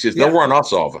 He says, they'll run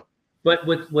us over. But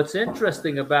what's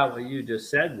interesting about what you just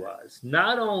said was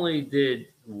not only did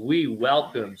we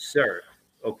welcome CERT,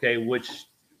 okay, which,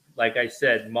 like I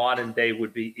said, modern day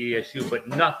would be ESU, but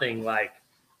nothing like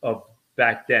of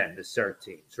back then, the CERT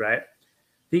teams, right?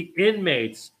 The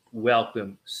inmates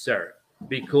welcome CERT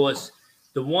because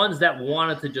the ones that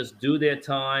wanted to just do their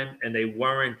time and they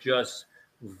weren't just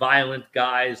violent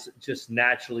guys, just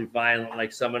naturally violent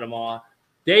like some of them are,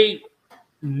 they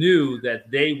knew that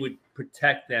they would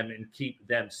protect them and keep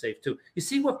them safe too. You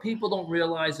see, what people don't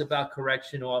realize about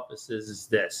correction officers is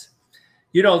this.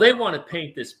 You know, they want to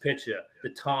paint this picture, the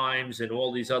Times and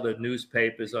all these other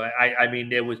newspapers. I mean,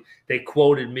 they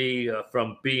quoted me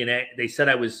from being, they said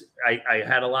I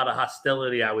had a lot of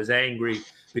hostility. I was angry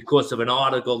because of an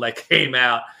article that came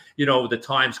out, you know, the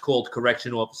Times called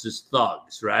correction officers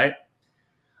thugs, right?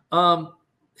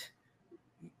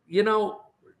 You know,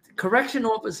 correction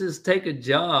officers take a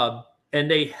job and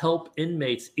they help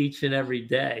inmates each and every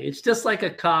day. It's just like a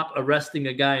cop arresting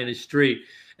a guy in the street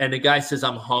and the guy says,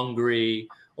 I'm hungry,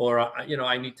 or, you know,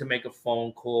 I need to make a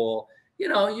phone call. You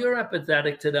know, you're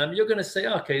empathetic to them. You're going to say,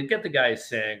 okay, get the guy a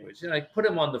sandwich. You know, like, put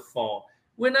him on the phone.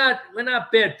 We're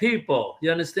not bad people.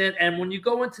 You understand? And when you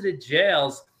go into the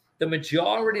jails, the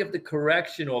majority of the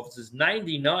correction officers,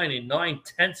 99 and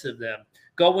 9/10 of them,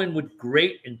 go in with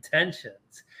great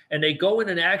intentions. And they go in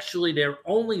and actually their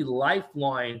only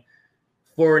lifeline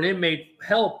for an inmate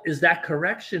help is that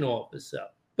correction officer.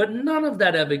 But none of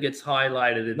that ever gets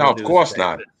highlighted in the of course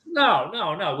not.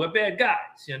 No. We're bad guys.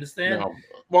 You understand? No.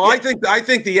 Well, yeah. I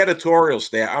think the editorial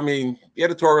staff, the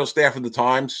editorial staff of the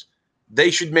Times,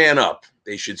 they should man up.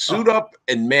 They should suit up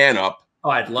and man up. Oh,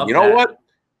 I'd love You know what?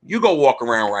 You go walk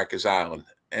around Rikers Island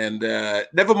and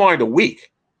never mind a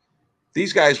week.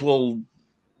 These guys will,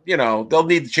 you know, they'll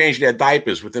need to change their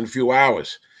diapers within a few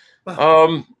hours.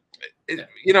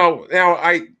 You know, now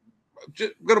I'm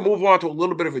going to move on to a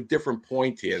little bit of a different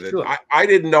point here that sure. I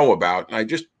didn't know about, and I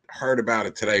just heard about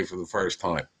it today for the first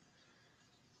time.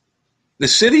 The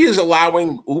city is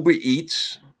allowing Uber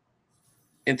Eats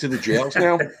into the jails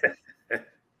now.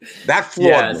 That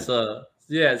floored me. So,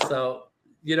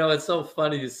 you know, it's so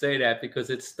funny you say that because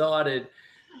it started.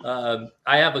 I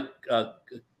have a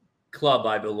club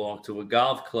I belong to, a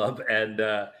golf club, and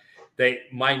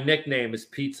my nickname is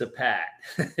Pizza Pat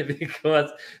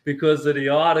because of the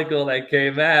article that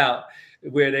came out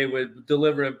where they were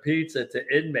delivering pizza to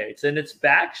inmates, and it's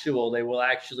factual. They were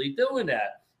actually doing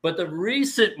that. But the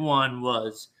recent one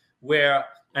was where,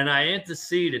 and I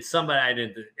interceded.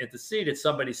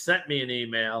 Somebody sent me an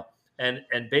email,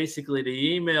 and basically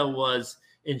the email was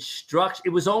instruction. It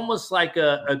was almost like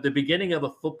the beginning of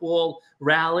a football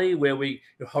rally where we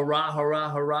hurrah,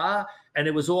 hurrah, hurrah. And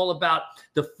it was all about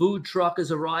the food truck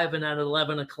is arriving at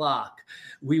 11 o'clock.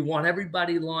 We want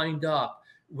everybody lined up.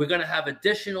 We're going to have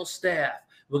additional staff.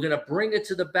 We're going to bring it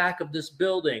to the back of this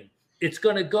building. It's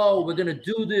going to go. We're going to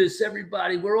do this.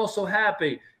 Everybody, we're all so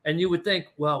happy. And you would think,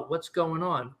 well, what's going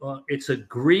on? Well, it's a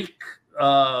Greek,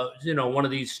 one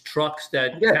of these trucks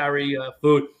that carry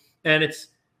food. And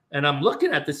I'm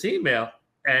looking at this email,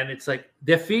 and it's like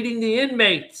they're feeding the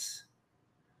inmates.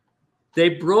 They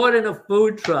brought in a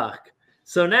food truck.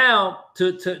 So now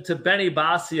to Benny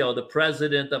Basio, the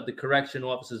president of the Correction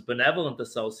Officers Benevolent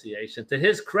Association, to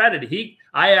his credit,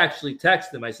 I actually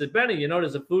texted him. I said, Benny, you know,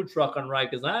 there's a food truck on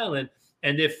Rikers Island,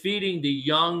 and they're feeding the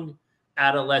young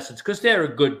adolescents because they're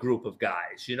a good group of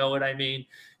guys. You know what I mean?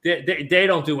 They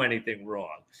don't do anything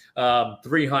wrong.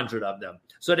 300 of them.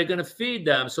 So they're going to feed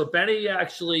them. So Benny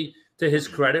actually, to his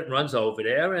credit, runs over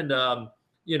there and,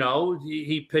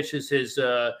 he pitches his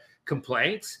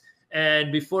complaints.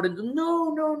 And before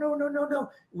no,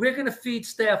 we're going to feed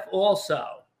staff also.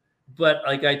 But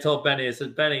like I told Benny, I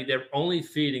said, Benny, they're only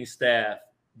feeding staff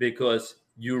because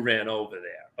you ran over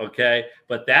there, okay?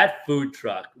 But that food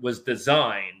truck was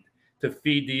designed to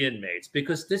feed the inmates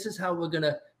because this is how we're going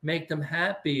to make them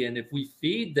happy. And if we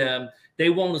feed them, they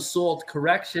won't assault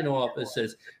correction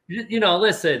officers.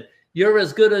 Listen, you're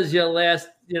as good as your last,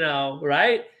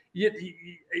 right?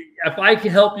 If I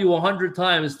can help you 100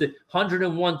 times, the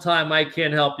 101 time I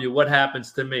can't help you, what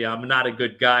happens to me? I'm not a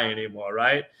good guy anymore,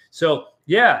 right? So,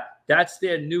 yeah, that's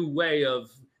their new way of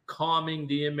calming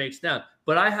the inmates down.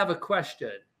 But I have a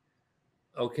question,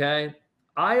 okay?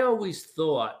 I always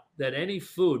thought that any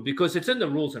food, because it's in the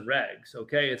rules and regs,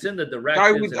 okay? It's in the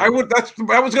directives.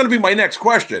 That was going to be my next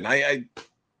question.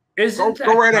 Isn't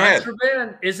go right contraband?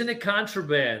 Ahead. Isn't it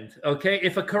contraband? Okay,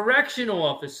 if a correction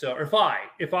officer,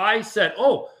 if I said,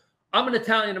 "Oh, I'm an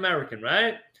Italian American,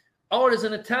 right? Oh, there's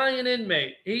an Italian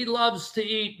inmate. He loves to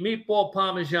eat meatball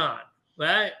parmesan,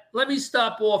 right? Let me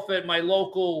stop off at my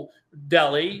local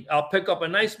deli. I'll pick up a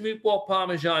nice meatball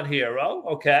parmesan hero,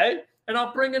 okay, and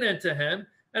I'll bring it into him,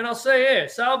 and I'll say, "Here,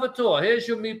 Salvatore, here's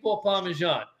your meatball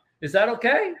parmesan. Is that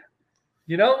okay?"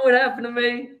 You know what happened to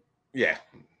me? Yeah.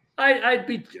 I'd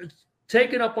be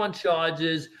taken up on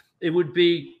charges. It would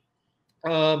be,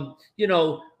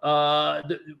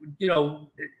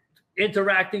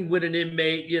 interacting with an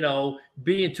inmate,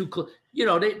 being too close.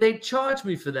 They charge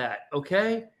me for that.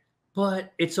 Okay.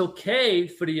 But it's okay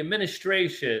for the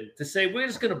administration to say, we're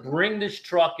just going to bring this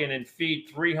truck in and feed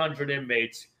 300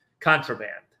 inmates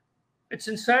contraband. It's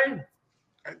insane.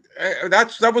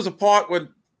 That was a part when,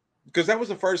 because that was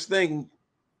the first thing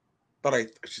that I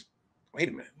just, wait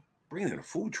a minute, bringing in a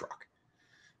food truck.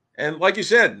 And like you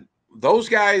said, those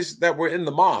guys that were in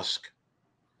the mosque,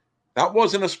 that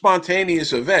wasn't a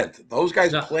spontaneous event. Those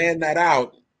guys planned that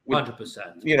out with,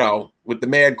 100%. With the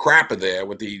mad crapper there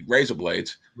with the razor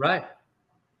blades. Right.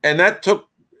 And that took,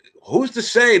 who's to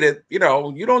say that, you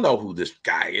don't know who this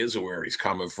guy is or where he's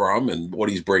coming from and what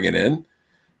he's bringing in.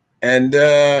 And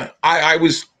I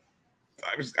was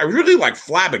really like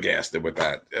flabbergasted with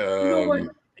that.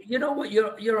 You know what?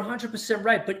 You're 100%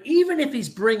 right. But even if he's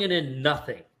bringing in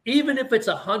nothing, even if it's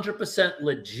 100%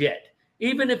 legit,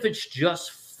 even if it's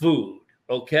just food,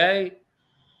 okay,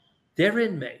 they're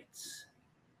inmates.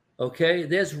 Okay,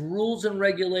 there's rules and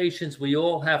regulations we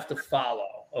all have to follow.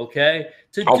 Okay.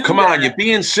 Come on, you're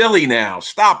being silly now.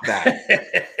 Stop that.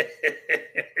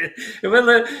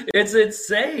 It's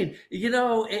insane.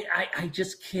 I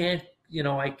just can't.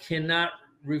 I cannot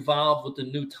revolve with the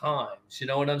new times. You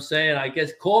know what I'm saying? I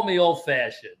guess call me old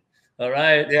fashioned. All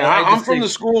right. Yeah, I'm from the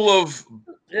school of,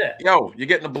 you're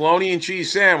getting a bologna and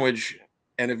cheese sandwich,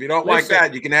 and if you don't like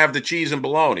that, you can have the cheese and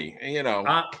bologna.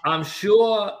 I'm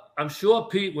sure,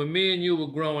 Pete, when me and you were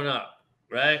growing up,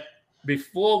 right?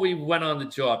 Before we went on the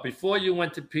job, before you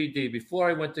went to PD, before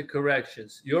I went to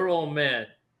corrections, your old man,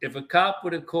 if a cop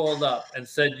would have called up and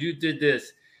said you did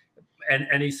this,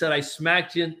 and he said I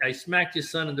smacked your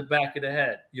son in the back of the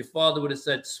head, your father would have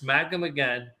said smack him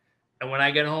again, and when I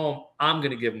get home, I'm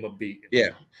going to give him a beating.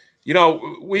 Yeah,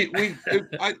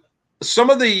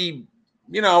 some of the,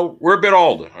 we're a bit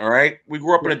older, all right. We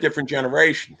grew up in a different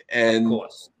generation, and of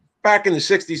course, back in the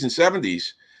 60s and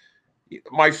 70s.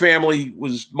 My family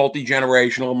was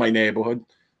multi-generational in my neighborhood.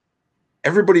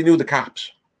 Everybody knew the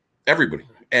cops. Everybody.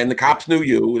 And the cops knew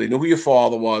you. They knew who your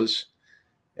father was.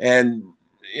 And,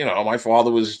 my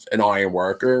father was an iron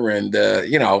worker. And,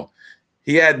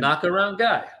 he had knock-around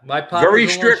guy. My pop very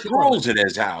strict rules in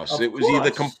his house. It was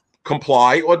either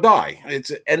comply or die.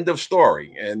 It's an end of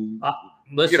story. And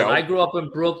listen, I grew up in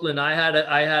Brooklyn. I had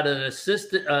an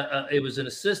assistant. It was an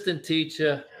assistant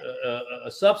teacher,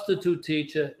 a substitute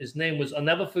teacher. His name was, I'll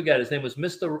never forget. His name was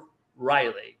Mr.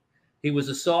 Riley. He was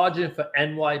a sergeant for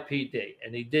NYPD,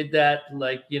 and he did that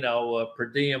per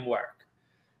diem work.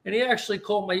 And he actually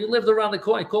called me. He lived around the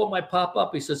corner. He called my pop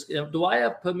up. He says, "Do I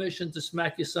have permission to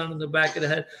smack your son in the back of the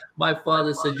head?" My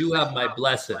father said, "You have my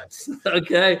blessings."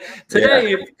 Okay.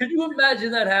 Today, could you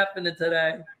imagine that happening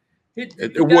today?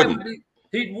 It wouldn't.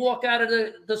 He'd walk out of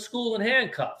the school in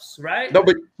handcuffs, right? No,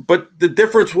 but the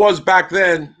difference was back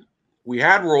then we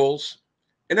had rules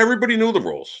and everybody knew the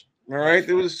rules. All right.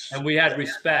 And we had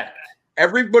respect.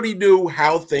 Everybody knew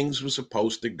how things were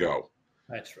supposed to go.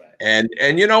 That's right.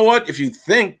 And you know what? If you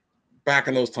think back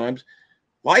in those times,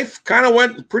 life kind of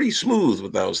went pretty smooth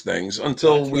with those things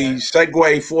until we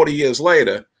segue 40 years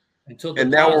later.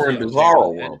 And now we're in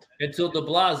bizarro world. Until de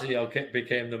Blasio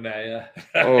became the mayor.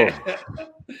 Oh.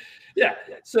 Yeah.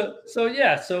 So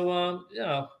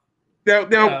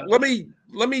Now let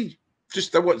me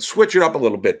just switch it up a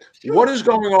little bit. Sure. What is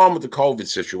going on with the COVID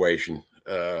situation?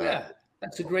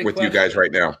 That's a great with question. You guys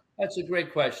right now. That's a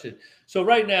great question. So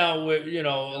right now,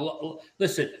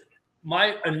 listen,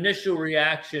 my initial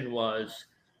reaction was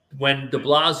when de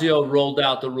Blasio rolled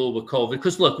out the rule with COVID,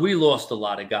 because look, we lost a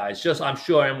lot of guys. I'm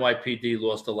sure NYPD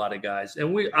lost a lot of guys,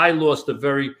 and I lost a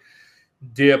very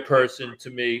dear person to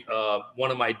me,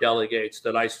 one of my delegates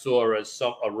that I saw as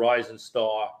a rising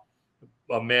star,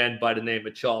 a man by the name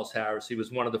of Charles Harris. He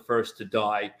was one of the first to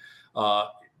die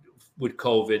with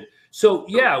COVID. So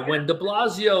when de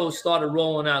Blasio started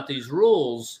rolling out these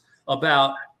rules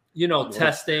about,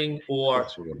 testing or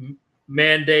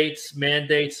mandates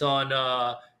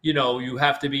on, you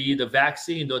have to be either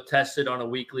vaccinated or tested on a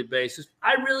weekly basis.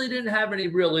 I really didn't have any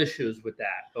real issues with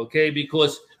that, okay?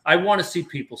 Because I want to see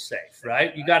people safe,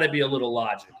 right? You got to be a little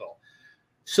logical.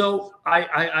 So I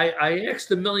asked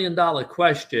 $1 million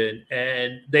question,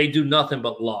 and they do nothing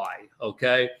but lie,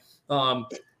 okay?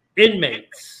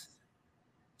 Inmates.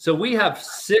 So we have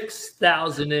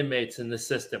 6,000 inmates in the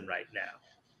system right now.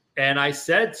 And I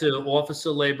said to Office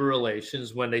of Labor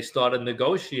Relations when they started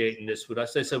negotiating this with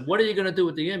us, I said, "What are you going to do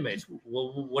with the inmates?"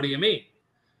 "Well, what do you mean?"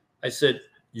 I said,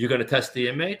 "You're going to test the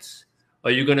inmates?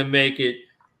 Are you going to make it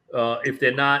if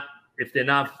they don't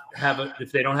have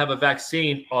a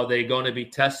vaccine, are they going to be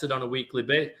tested on a weekly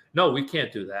basis?" "No, we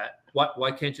can't do that."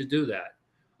 Why can't you do that?"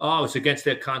 "Oh, it's against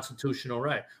their constitutional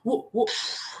right." Well,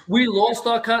 We lost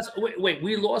our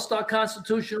we lost our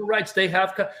constitutional rights. They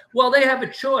have they have a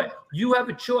choice. You have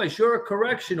a choice. You're a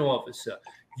correction officer.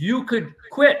 You could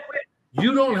quit.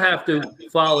 You don't have to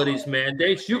follow these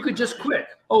mandates. You could just quit.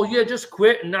 Oh yeah, just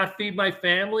quit and not feed my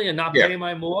family and not pay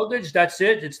my mortgage. That's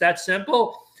it. It's that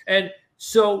simple. And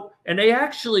they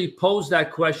actually posed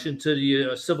that question to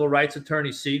the civil rights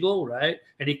attorney Siegel, right?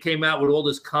 And he came out with all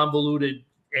this convoluted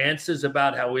answers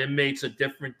about how inmates are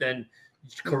different than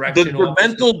correction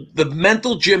officers. The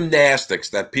mental gymnastics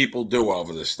that people do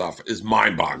over this stuff is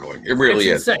mind-boggling. It really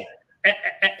is. Insane.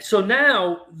 So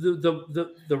now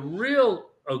the real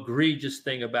egregious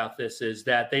thing about this is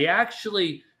that they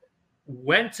actually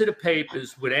went to the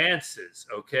papers with answers.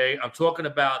 Okay, I'm talking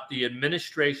about the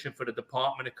administration for the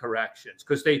Department of Corrections,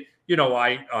 because they,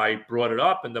 I brought it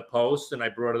up in the Post and I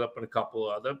brought it up in a couple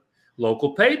of other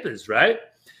local papers, right?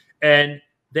 And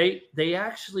they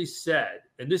actually said,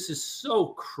 and this is so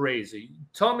crazy.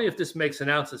 Tell me if this makes an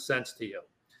ounce of sense to you.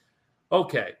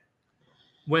 Okay,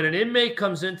 when an inmate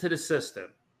comes into the system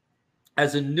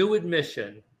as a new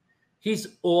admission, he's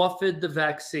offered the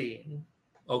vaccine,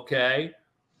 okay,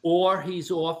 or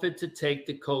he's offered to take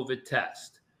the COVID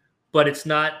test, but it's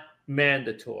not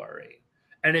mandatory.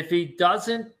 And if he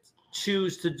doesn't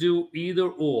choose to do either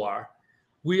or,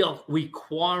 we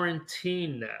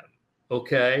quarantine them,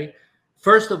 okay?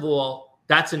 First of all,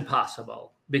 that's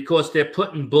impossible because they're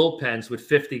put in bullpens with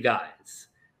 50 guys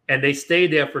and they stay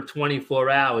there for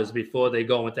 24 hours before they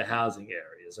go into housing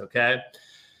areas, okay?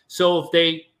 So if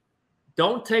they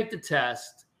don't take the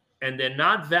test and they're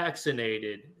not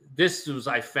vaccinated, this was,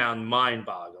 I found,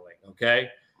 mind-boggling, okay?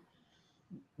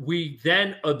 We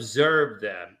then observe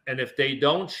them, and if they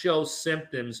don't show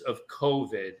symptoms of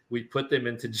COVID, we put them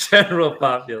into general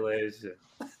population.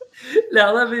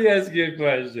 Now, let me ask you a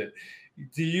question.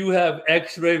 Do you have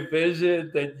x-ray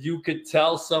vision that you could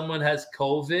tell someone has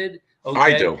COVID? Okay.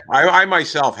 I do. I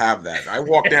myself have that. I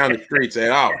walk down the street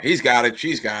saying, oh, he's got it,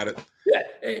 she's got it. Yeah.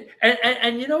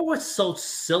 And you know what's so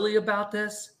silly about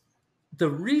this? The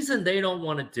reason they don't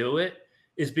want to do it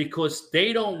is because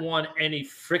they don't want any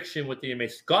friction with the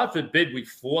inmates. God forbid we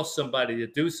force somebody to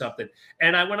do something.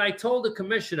 And when I told the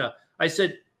commissioner, I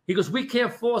said, he goes, we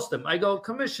can't force them. I go,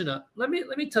 Commissioner, let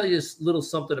me tell you a little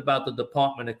something about the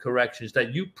Department of Corrections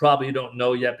that you probably don't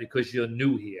know yet because you're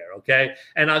new here, okay?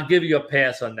 And I'll give you a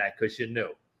pass on that because you're new.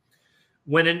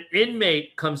 When an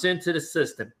inmate comes into the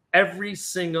system, every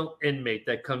single inmate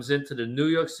that comes into the New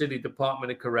York City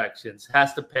Department of Corrections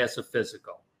has to pass a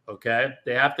physical, okay?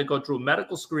 They have to go through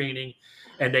medical screening,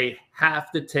 and they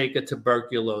have to take a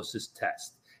tuberculosis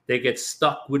test. They get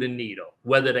stuck with a needle,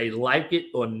 whether they like it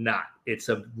or not. It's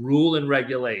a rule and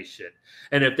regulation.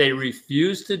 And if they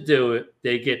refuse to do it,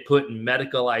 they get put in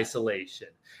medical isolation.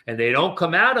 And they don't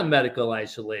come out of medical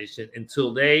isolation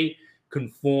until they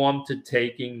conform to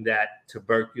taking that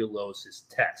tuberculosis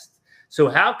test. So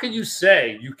how can you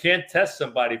say you can't test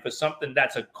somebody for something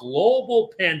that's a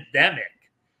global pandemic,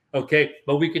 okay,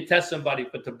 but we could test somebody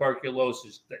for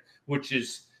tuberculosis, which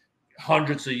is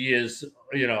hundreds of years,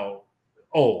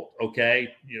 old, okay?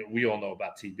 We all know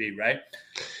about TB, right?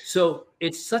 So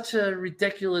it's such a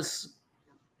ridiculous,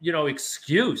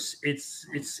 excuse.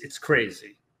 It's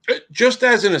crazy. Just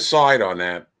as an aside on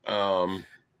that, I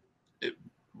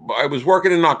was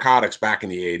working in narcotics back in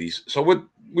the 80s. So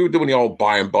we were doing the old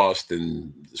buy and bust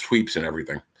and sweeps and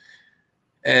everything.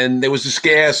 And there was a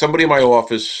scare. Somebody in my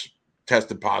office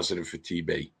tested positive for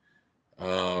TB.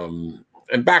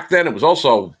 And back then it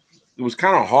was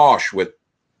kind of harsh with,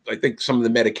 I think some of the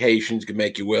medications could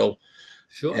make you ill.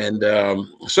 Sure. And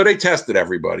so they tested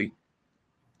everybody.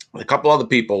 A couple other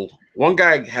people. One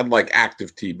guy had like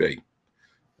active TB.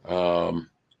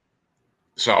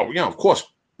 So, of course,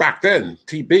 back then,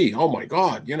 TB, oh my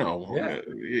God,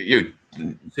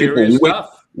 people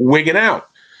wigging out.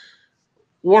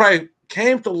 What I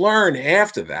came to learn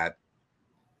after that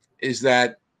is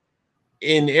that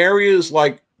in areas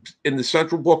like in the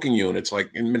central booking units, like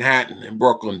in Manhattan and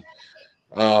Brooklyn,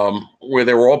 where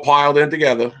they were all piled in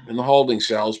together in the holding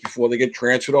cells before they get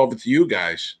transferred over to you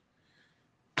guys.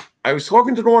 I was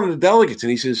talking to one of the delegates,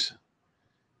 and he says,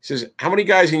 how many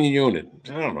guys in your unit?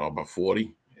 I don't know, about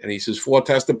 40. And he says, 4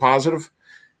 tested positive.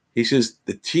 He says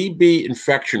the TB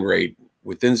infection rate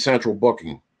within central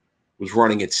booking was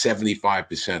running at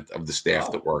 75% of the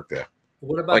staff that worked there.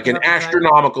 What about like an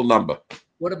astronomical number?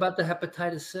 What about the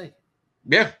hepatitis C?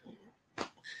 Yeah. Do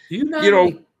you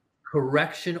know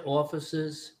correction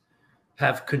officers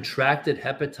have contracted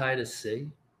hepatitis C?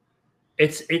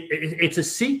 It's a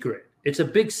secret. It's a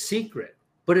big secret,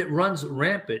 but it runs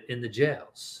rampant in the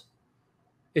jails.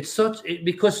 It's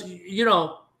because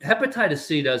hepatitis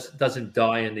C doesn't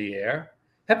die in the air.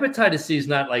 Hepatitis C is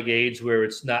not like AIDS, where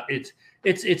it's not.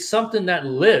 It's something that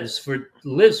lives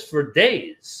for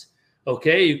days.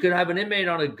 Okay, you could have an inmate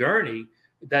on a gurney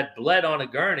that bled on a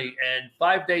gurney, and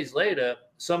 5 days later,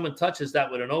 someone touches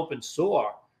that with an open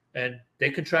sore, and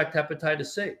they contract hepatitis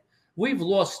C. We've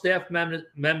lost staff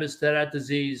members to that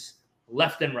disease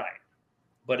left and right,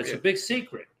 but it's a big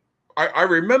secret. I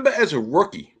remember as a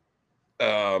rookie,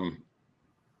 came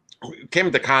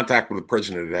into contact with a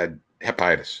prisoner that had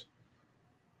hepatitis,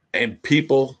 and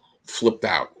people flipped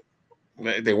out.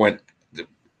 They went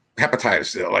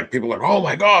hepatitis. They're like, people are like, oh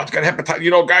my God, it's got hepatitis. You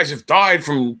know, guys have died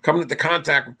from coming into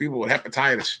contact with people with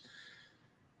hepatitis.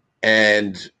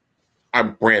 And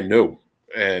I'm brand new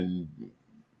and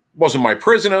wasn't my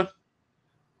prisoner,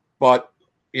 but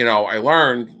you know, I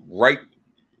learned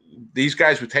these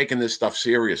guys were taking this stuff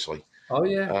seriously. Oh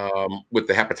yeah. With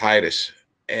the hepatitis.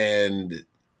 And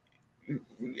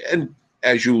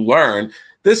as you learn,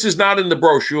 this is not in the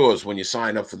brochures when you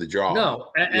sign up for the job.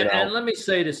 No, and let me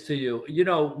say this to you. You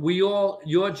know,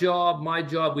 your job, my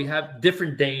job, we have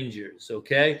different dangers,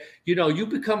 okay? You know, you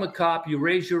become a cop, you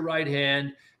raise your right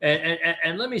hand,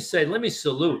 and let me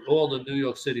salute all the New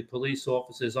York City police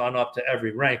officers on up to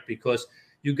every rank, because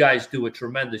you guys do a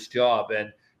tremendous job.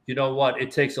 And you know what? It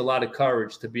takes a lot of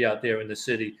courage to be out there in the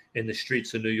city, in the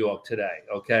streets of New York today,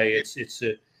 okay? It's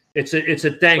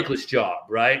a thankless job,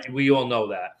 right? We all know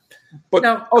that. But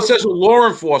now, as a law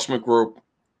enforcement group,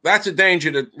 that's a danger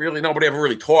that really nobody ever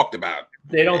really talked about.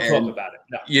 They don't talk about it.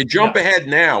 No. You jump ahead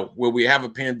now where we have a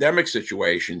pandemic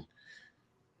situation,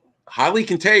 highly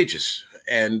contagious.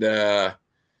 And,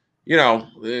 you know,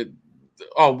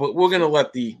 but we're going to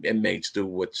let the inmates do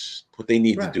what they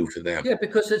need to do for them. Yeah,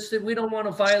 because we don't want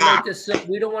to violate this.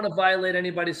 We don't want to violate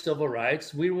anybody's civil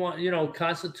rights. We want, you know,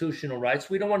 constitutional rights.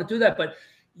 We don't want to do that. But,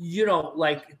 you know,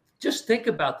 like, just think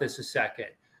about this a second.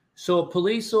 So a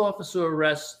police officer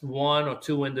arrests 1 or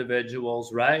 2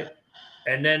 individuals, right?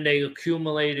 And then they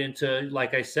accumulate into,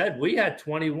 like I said, we had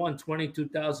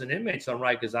 22,000 inmates on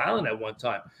Rikers Island at one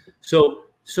time. So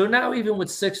now even with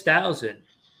 6,000,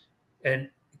 and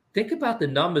think about the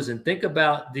numbers and think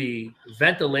about the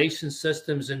ventilation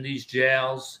systems in these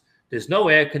jails. There's no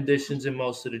air conditions in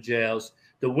most of the jails.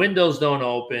 The windows don't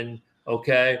open.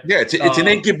 Okay. Yeah, it's an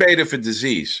incubator for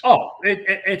disease. Oh,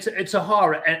 it's a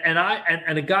horror.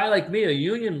 And a guy like me, a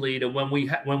union leader, when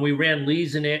we ran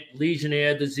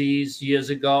Legionnaire disease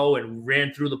years ago and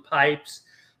ran through the pipes,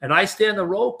 and I stand the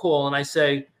roll call and I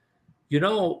say, you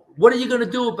know, what are you going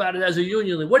to do about it as a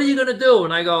union leader? What are you going to do?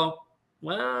 And I go,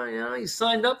 well, you know, you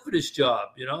signed up for this job.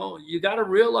 You know, you got to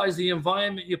realize the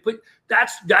environment you put.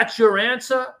 That's your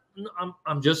answer.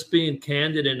 I'm just being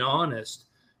candid and honest.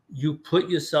 You put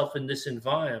yourself in this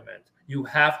environment. You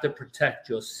have to protect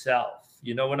yourself.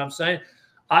 You know what I'm saying?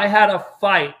 I had a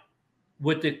fight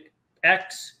with the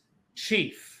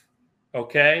ex-chief,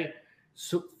 okay,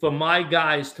 so for my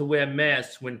guys to wear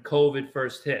masks when COVID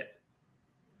first hit.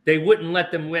 They wouldn't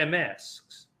let them wear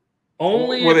masks.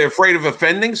 Only were they afraid of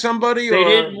offending somebody? They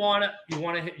didn't want to.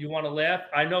 You want to laugh?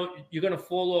 I know you're going to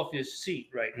fall off your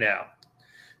seat right now.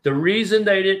 The reason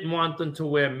they didn't want them to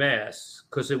wear masks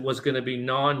because it was going to be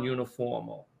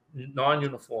non-uniformal.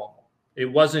 It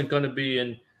wasn't going to be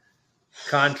in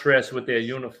contrast with their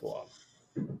uniform.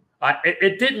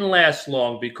 It didn't last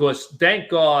long because, thank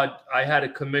God, I had a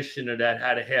commissioner that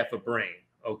had a half a brain,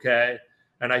 okay?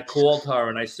 And I called her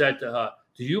and I said to her,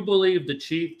 do you believe the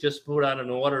chief just put out an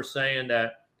order saying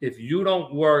that if you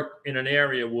don't work in an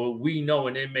area where we know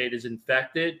an inmate is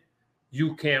infected,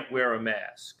 you can't wear a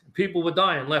mask? People were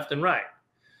dying left and right.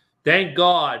 Thank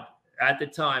God at the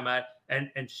time.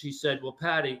 And she said, well,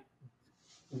 Patty,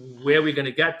 where are we going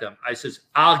to get them? I says,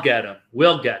 I'll get them.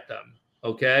 We'll get them.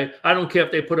 Okay. I don't care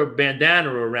if they put a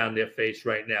bandana around their face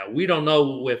right now. We don't know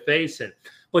what we're facing.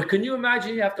 But can you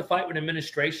imagine you have to fight with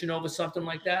administration over something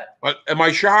like that? Am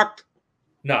I shocked?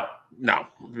 No,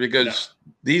 because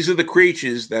these are the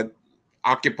creatures that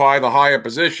occupy the higher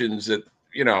positions that,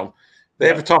 you know, they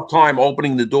have a tough time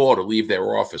opening the door to leave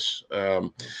their office.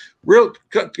 Real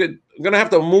good. I'm going to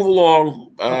have to move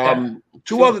along.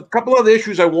 Couple other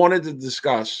issues I wanted to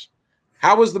discuss.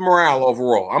 How is the morale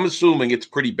overall? I'm assuming it's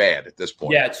pretty bad at this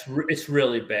point. Yeah, it's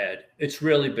really bad. It's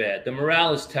really bad. The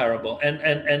morale is terrible.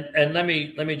 And let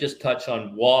me just touch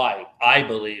on why I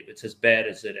believe it's as bad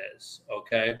as it is.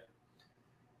 Okay.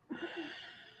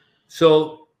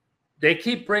 So they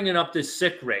keep bringing up this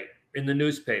sick rate in the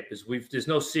newspapers. There's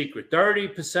no secret.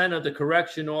 30% of the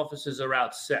correction officers are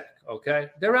out sick. Okay.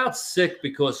 They're out sick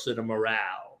because of the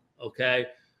morale. Okay.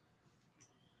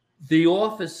 The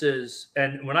officers,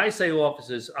 and when I say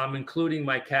officers, I'm including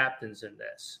my captains in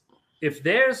this. If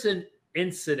there's an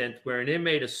incident where an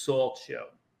inmate assaults you,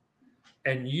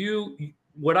 and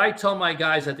what I tell my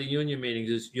guys at the union meetings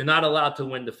is you're not allowed to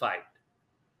win the fight.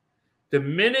 The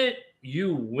minute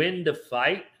you win the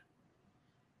fight,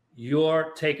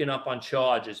 you're taken up on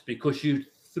charges because you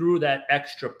threw that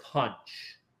extra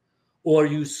punch or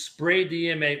you sprayed the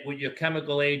inmate with your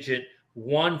chemical agent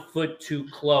 1 foot too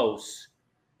close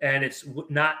and it's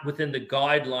not within the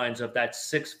guidelines of that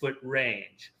 6 foot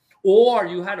range, or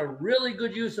you had a really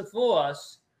good use of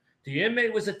force, the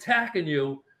inmate was attacking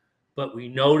you, but we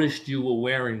noticed you were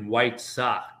wearing white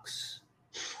socks.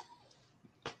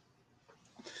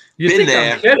 You think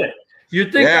I'm kidding?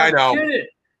 You think I'm kidding?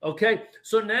 Okay,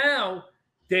 so now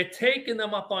they're taking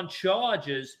them up on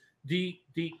charges. The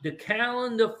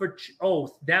calendar for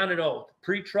oath down at oath,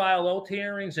 pre-trial oath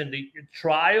hearings and the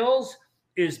trials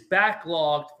is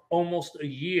backlogged almost a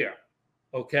year.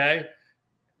 Okay,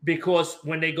 because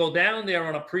when they go down there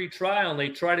on a pre-trial and they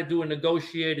try to do a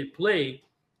negotiated plea,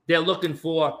 they're looking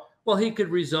for, well, he could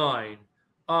resign,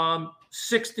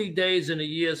 60 days and a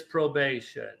year's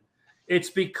probation. It's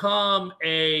become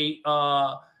a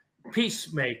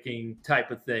peacemaking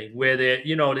type of thing where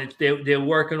they're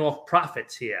working off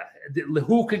profits here.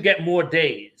 Who could get more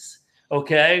days?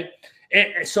 Okay,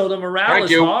 and so the morale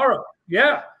is horrible.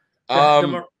 Yeah,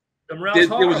 the morale is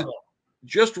horrible.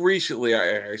 Just recently,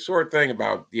 I saw a thing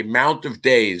about the amount of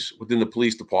days within the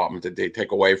police department that they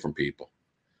take away from people.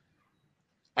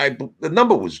 The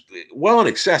number was well in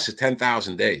excess of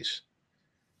 10,000 days.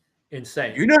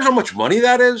 Insane. You know how much money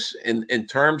that is in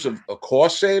terms of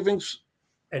cost savings?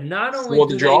 And not only for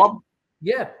the job?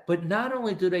 But not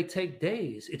only do they take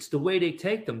days, it's the way they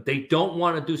take them. They don't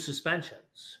want to do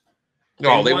suspensions.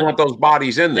 No, they want those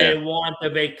bodies in there. They want the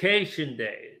vacation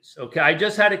days. Okay, I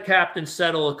just had a captain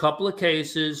settle a couple of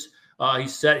cases. He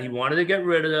said he wanted to get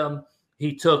rid of them.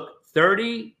 He took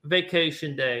 30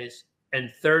 vacation days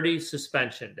and 30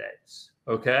 suspension days.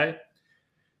 Okay.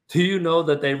 Do you know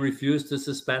that they refused to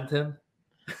suspend him?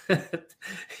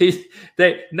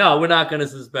 No, we're not going to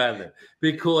suspend him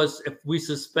because if we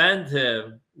suspend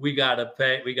him, we gotta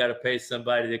pay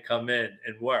somebody to come in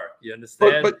and work. You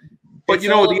understand? But you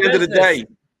know, at the end of the day,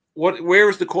 where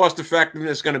is the cost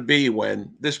effectiveness going to be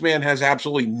when this man has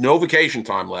absolutely no vacation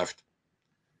time left?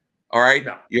 All right,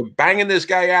 no. You're banging this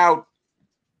guy out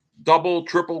double,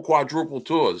 triple, quadruple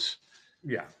tours.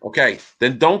 Yeah. Okay.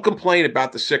 Then don't complain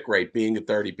about the sick rate being at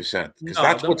 30% because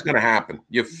that's what's going to happen.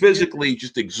 You're physically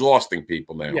just exhausting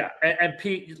people now. Yeah. And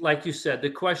Pete, like you said,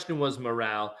 the question was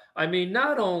morale. I mean,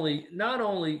 not only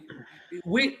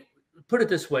we put it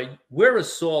this way, we're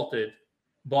assaulted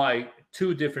by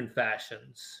two different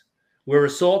fashions. We're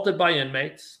assaulted by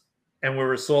inmates and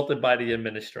we're assaulted by the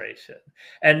administration.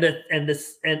 And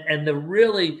the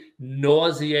really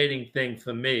nauseating thing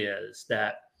for me is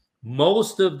that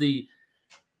most of the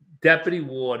deputy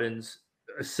wardens,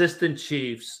 assistant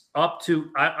chiefs, up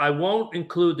to, I won't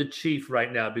include the chief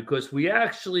right now because we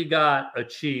actually got a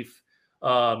chief,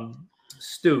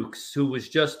 Stukes, who was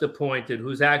just appointed,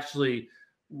 who's actually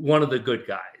one of the good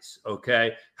guys,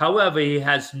 okay? However, he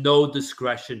has no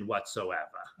discretion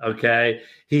whatsoever, okay?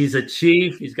 He's a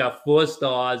chief. He's got 4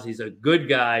 stars. He's a good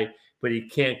guy, but he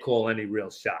can't call any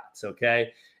real shots,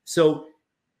 okay? So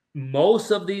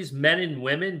most of these men and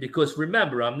women, because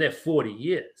remember, I'm there 40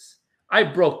 years. I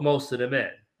broke most of them in,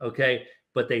 okay?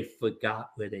 But they forgot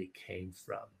where they came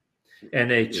from.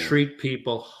 And they treat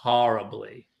people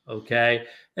horribly, okay?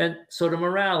 And so the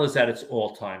morale is at its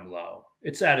all-time low.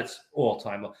 It's at its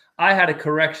all-time low. I had a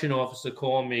correction officer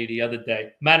call me the other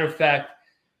day. Matter of fact,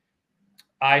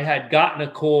 I had gotten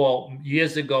a call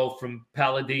years ago from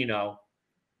Palladino,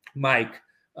 Mike,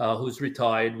 who's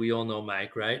retired. We all know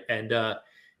Mike, right? And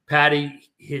Patty,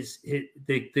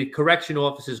 the correction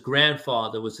officer's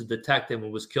grandfather was a detective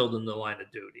and was killed in the line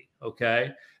of duty,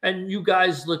 okay? And you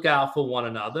guys look out for one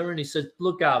another. And he said,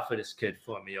 look out for this kid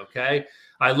for me, okay?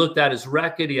 I looked at his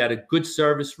record. He had a good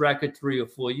service record, 3 or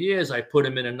 4 years. I put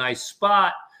him in a nice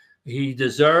spot. He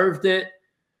deserved it.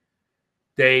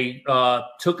 They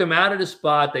took him out of the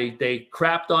spot. They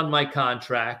crapped on my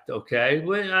contract, okay?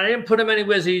 I didn't put him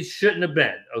anywhere he shouldn't have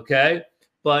been, okay?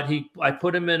 But I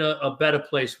put him in a better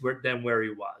place than where he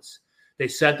was. They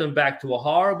sent him back to a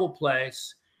horrible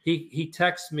place. He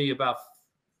texted me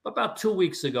about 2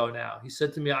 weeks ago now. He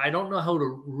said to me, I don't know how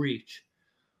to reach.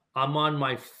 I'm on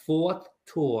my 4th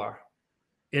tour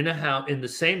in the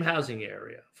same housing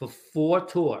area for 4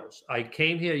 tours. I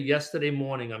came here yesterday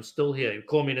morning. I'm still here. He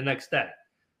called me the next day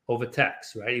over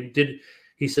text, right?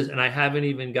 He says, and I haven't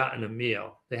even gotten a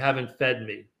meal. They haven't fed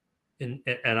me.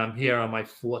 And I'm here on my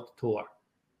 4th tour.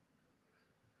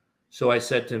 So I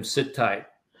said to him, sit tight.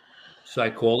 So I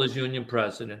called his union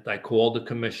president. I called the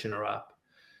commissioner up.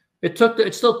 It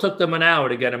still took them an hour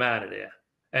to get him out of there.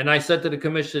 And I said to the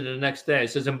commissioner the next day, I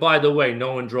says, and by the way,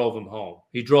 no one drove him home.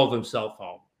 He drove himself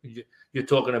home. You're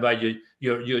talking about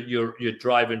you're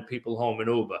driving people home in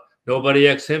Uber. Nobody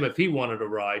asked him if he wanted a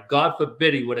ride. God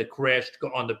forbid he would have crashed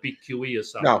on the BQE or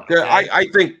something. No, okay? I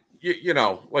think, you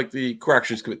know, like the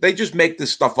corrections committee, they just make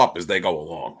this stuff up as they go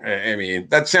along. I mean,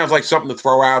 that sounds like something to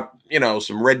throw out, you know,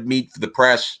 some red meat for the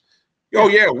press. Oh,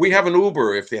 yeah, we have an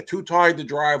Uber. If they're too tired to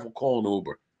drive, we'll call an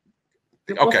Uber.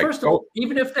 Well, Okay. first of all,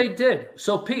 even if they did.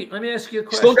 So, Pete, let me ask you a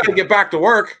question. Still got to get back to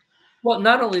work. Well,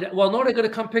 not only that, well, no, they're going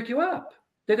to come pick you up.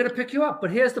 They're going to pick you up.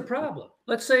 But here's the problem.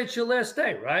 Let's say it's your last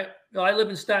day, right? I live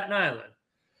in Staten Island.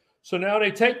 So now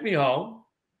they take me home,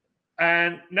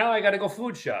 and now I got to go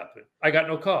food shopping. I got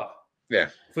no car. Yeah.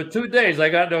 For 2 days, I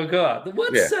got no car.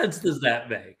 What sense does that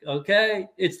make? Okay.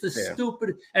 It's the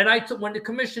stupid. And when the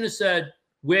commissioner said,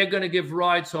 we're going to give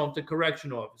rides home to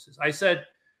correction officers, I said,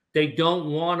 they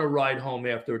don't want to ride home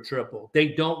after a triple. They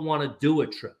don't want to do a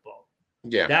triple.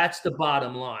 Yeah. That's the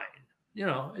bottom line. You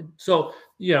know, so,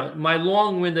 you know, my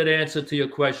long-winded answer to your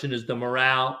question is the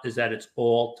morale is at its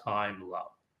all-time low.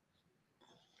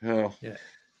 Oh. Yeah.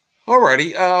 All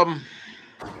righty.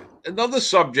 Another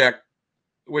subject,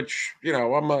 which, you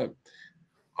know,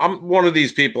 I'm one of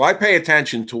these people. I pay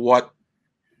attention to what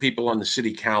people on the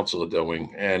city council are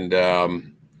doing. And to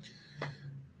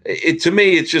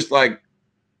me, it's just like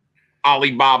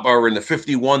Alibaba and the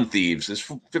 51 thieves. There's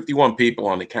 51 people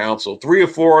on the council. 3 or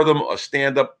 4 of them are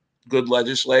stand-up good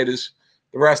legislators.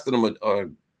 The rest of them are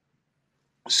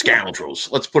scoundrels.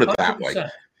 Let's put it that way.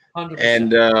 100%.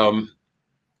 And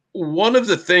one of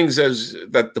the things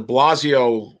that de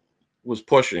Blasio was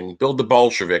pushing, Bill the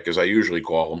Bolshevik, as I usually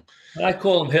call him. I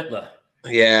call him Hitler.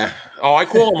 Yeah. Oh, I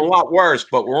call him a lot worse,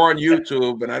 but we're on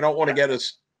YouTube, and I don't want to get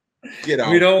us, you know.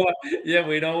 We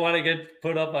don't want to get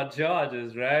put up on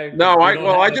charges, right? No,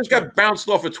 I just got bounced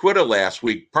off of Twitter last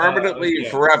week, permanently and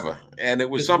forever, and it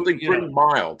was something pretty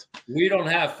mild. We don't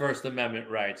have First Amendment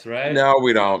rights, right? No,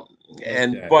 we don't.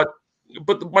 And but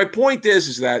my point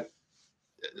is that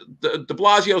de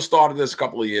Blasio started this a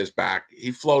couple of years back. He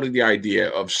floated the idea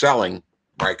of selling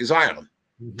Rikers Island.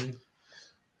 Mm-hmm.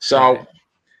 So,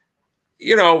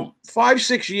 you know,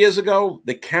 5-6 years ago,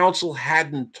 the council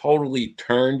hadn't totally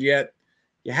turned yet.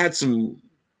 You had some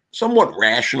somewhat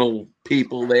rational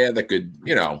people there that could,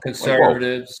 you know,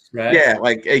 conservatives, like, right? Yeah,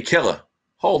 like, hey, killer,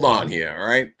 hold on here,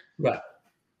 right? Right.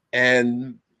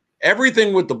 And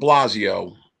everything with de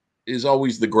Blasio is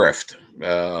always the grift.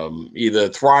 Either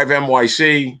Thrive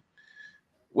NYC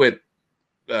with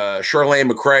Shirley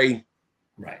McRae.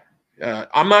 Right.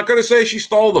 I'm not going to say she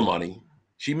stole the money.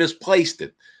 She misplaced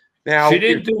it. Now, she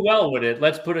didn't do well with it.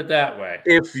 Let's put it that way.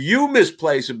 If you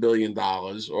misplace $1 billion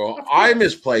or I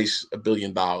misplace $1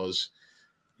 billion,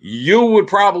 you would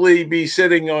probably be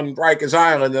sitting on Rikers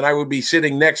Island and I would be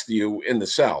sitting next to you in the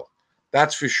cell.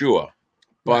 That's for sure.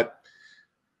 But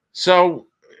so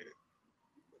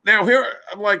now here,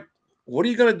 I'm like, what are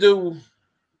you going to do?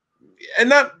 And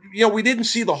not, you know, we didn't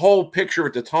see the whole picture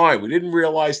at the time. We didn't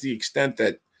realize the extent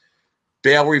that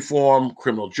bail reform,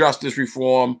 criminal justice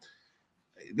reform,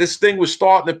 this thing was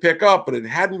starting to pick up, but it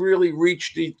hadn't really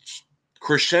reached its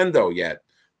crescendo yet.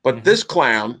 But this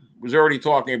clown was already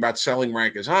talking about selling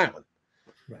Rikers Island.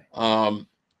 Right.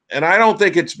 And I don't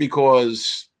think it's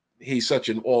because he's such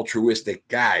an altruistic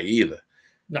guy either.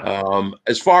 No.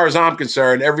 As far as I'm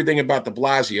concerned, everything about de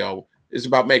Blasio is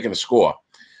about making a score.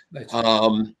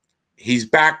 He's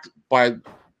backed by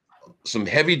some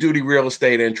heavy-duty real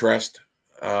estate interest.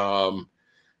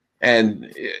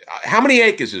 And how many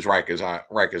acres is Rikers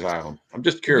Island? I'm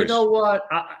just curious. You know what?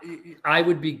 I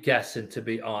would be guessing, to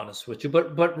be honest with you.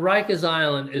 But Rikers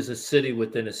Island is a city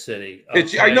within a city.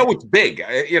 Okay? I know it's big.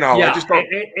 You know, yeah, I just don't...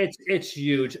 it's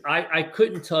huge. I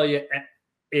couldn't tell you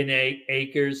in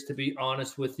acres, to be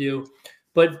honest with you.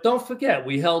 But don't forget,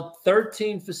 we held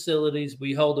 13 facilities.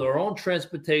 We held our own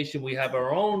transportation. We have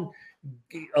our own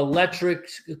electric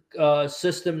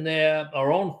system there,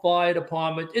 our own fire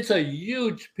department. It's a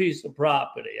huge piece of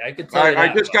property. I can tell you that.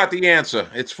 I just got the answer.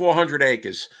 It's 400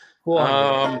 acres.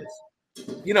 400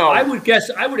 acres. You know, I would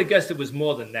have guessed it was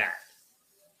more than that.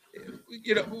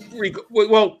 You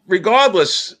know,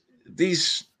 regardless,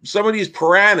 some of these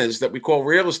piranhas that we call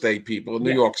real estate people in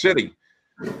New York City,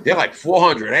 they're like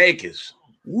 400 acres.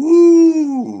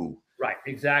 Woo! Right,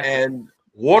 exactly. And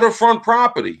waterfront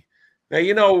property. Now,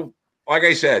 you know, like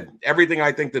I said, everything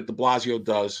I think that de Blasio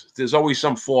does, there's always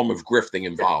some form of grifting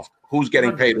involved. Who's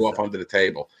getting paid 100%. Off under the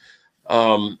table?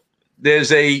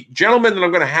 There's a gentleman that I'm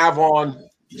going to have on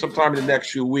sometime in the next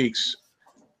few weeks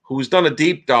who's done a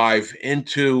deep dive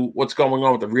into what's going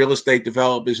on with the real estate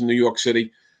developers in New York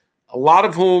City. a lot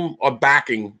of whom are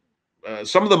backing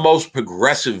some of the most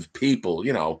progressive people,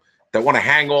 that want to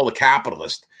hang all the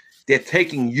capitalists. They're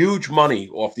taking huge money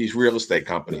off these real estate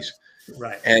companies.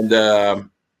 Right. And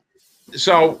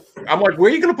so I'm like,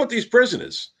 where are you going to put these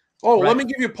prisoners? Oh, let me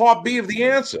give you part B of the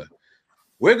answer.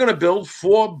 We're going to build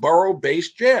 4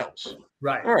 borough-based jails.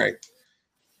 Right. All right.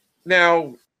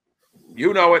 Now,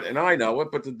 you know it and I know it,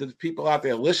 but the people out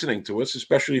there listening to us,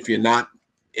 especially if you're not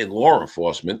in law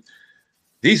enforcement,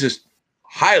 these are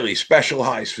highly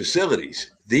specialized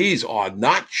facilities. These are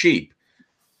not cheap.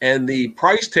 And the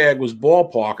price tag was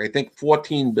ballpark, I think,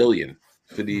 $14 billion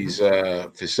for these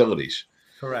facilities.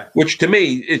 Correct. Which to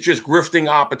me is just grifting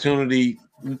opportunity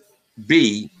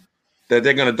B that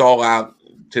they're going to dole out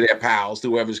to their pals, to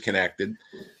whoever's connected.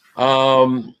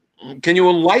 Can you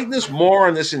enlighten us more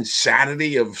on this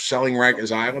insanity of selling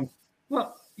Rikers Island?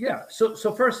 Well, yeah. So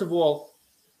first of all,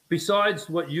 besides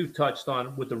what you touched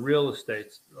on with the real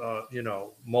estate,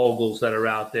 moguls that are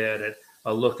out there that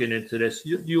are looking into this,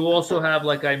 you also have,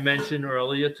 like I mentioned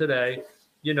earlier today,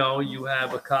 you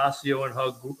have Ocasio and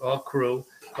her crew,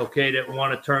 okay, that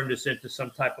want to turn this into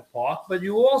some type of park. But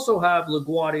you also have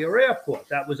LaGuardia Airport.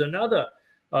 That was another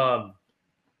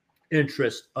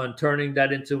interest on turning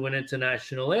that into an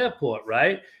international airport,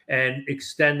 right? And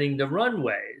extending the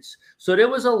runways. So there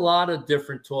was a lot of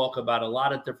different talk about a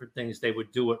lot of different things they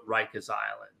would do at Rikers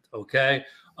Island, okay?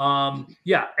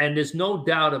 Yeah, and there's no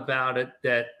doubt about it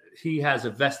that he has a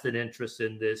vested interest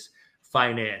in this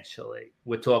financially.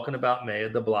 We're talking about Mayor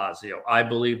de Blasio. I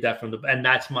believe that and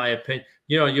that's my opinion.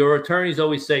 Your attorneys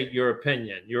always say your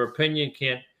opinion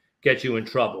can't get you in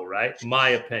trouble, right? My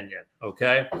opinion.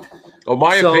 Okay. Oh,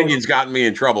 my opinion's gotten me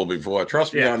in trouble before.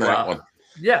 Trust me on that one.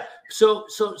 Yeah. So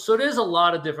there's a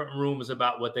lot of different rumors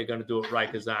about what they're going to do at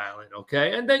Rikers Island.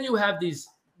 Okay. And then you have these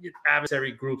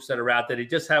adversary groups that are out there. They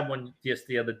just had one just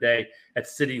the other day at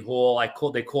City Hall.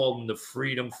 They call them the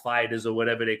Freedom Fighters or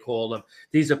whatever they call them.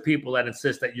 These are people that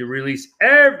insist that you release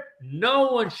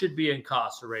no one should be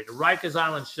incarcerated. Rikers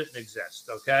Island shouldn't exist.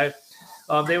 Okay.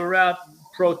 They were out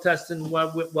protesting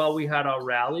while we had our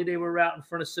rally. They were out in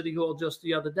front of City Hall just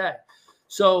the other day.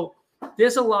 So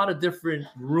there's a lot of different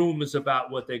rumors about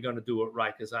what they're going to do at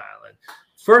Rikers Island.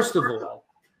 First of all,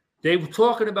 they were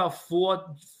talking about 4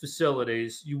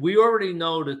 facilities. We already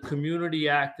know the community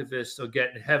activists are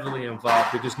getting heavily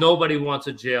involved because nobody wants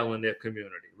a jail in their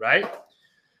community, right?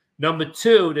 Number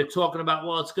 2, they're talking about,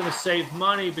 well, it's going to save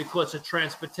money because of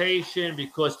transportation,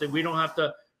 because we don't have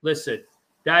to – listen,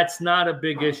 that's not a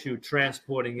big issue,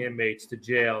 transporting inmates to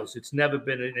jails. It's never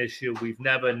been an issue. We've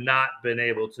never not been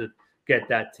able to get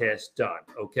that task done,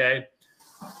 okay?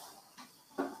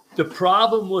 The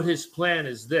problem with his plan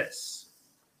is this.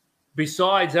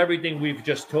 Besides everything we've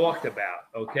just talked about,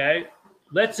 okay,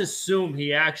 let's assume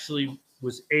he actually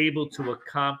was able to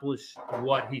accomplish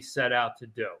what he set out to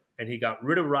do. And he got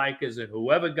rid of Rikers, and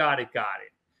whoever got it, got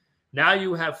it. Now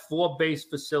you have 4 base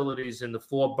facilities in the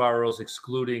 4 boroughs,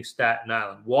 excluding Staten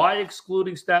Island. Why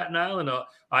excluding Staten Island?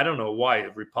 I don't know why. A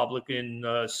Republican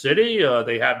city,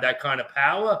 they have that kind of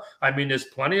power. I mean, there's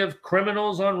plenty of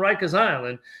criminals on Rikers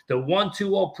Island. The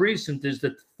 120 precinct is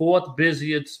the 4th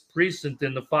busiest precinct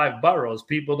in the 5 boroughs.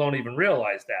 People don't even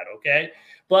realize that, okay?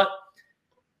 But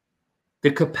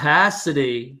the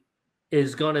capacity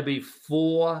is going to be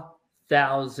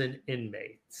 4,000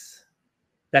 inmates.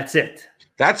 That's it.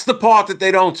 That's the part that they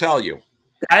don't tell you.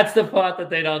 That's the part that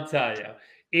they don't tell you.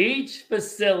 Each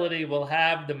facility will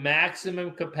have the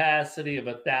maximum capacity of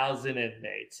 1,000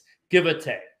 inmates, give or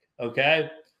take, okay?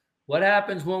 What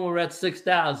happens when we're at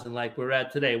 6,000 like we're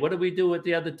at today? What do we do with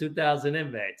the other 2,000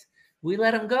 inmates? We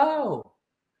let them go.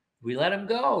 We let them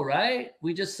go, right?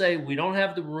 We just say we don't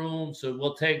have the room, so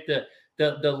we'll take the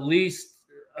least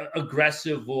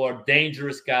aggressive or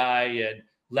dangerous guy and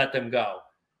let them go.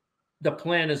 The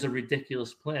plan is a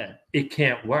ridiculous plan. It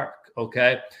can't work,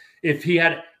 okay? If he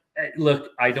had, look,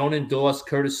 I don't endorse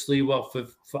Curtis Sliwa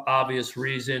for obvious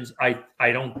reasons. I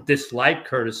don't dislike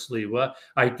Curtis Sliwa.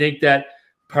 I think that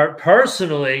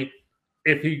personally,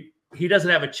 if he doesn't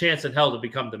have a chance in hell to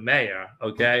become the mayor,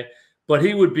 okay? But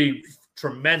he would be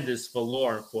tremendous for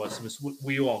law enforcement.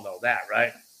 We all know that,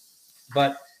 right?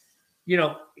 But,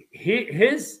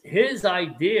 his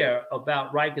idea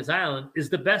about Rikers Island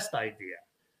is the best idea.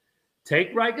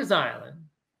 Take Rikers Island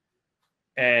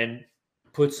and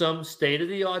put some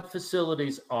state-of-the-art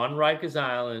facilities on Rikers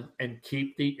Island and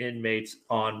keep the inmates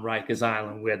on Rikers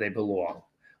Island where they belong,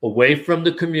 away from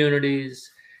the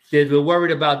communities. They were worried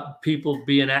about people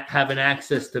having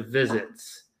access to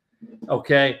visits.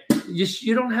 Okay,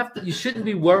 you don't have to. You shouldn't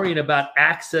be worrying about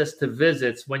access to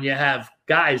visits when you have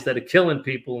guys that are killing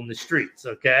people in the streets.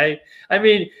 Okay, I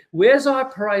mean, where's our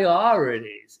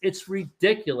priorities? It's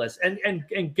ridiculous.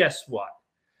 And guess what?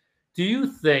 Do you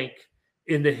think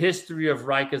in the history of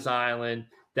Rikers Island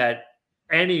that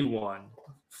anyone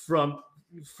from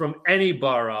any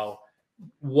borough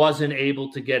wasn't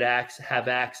able to have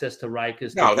access to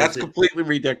Rikers? No, that's completely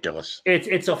ridiculous.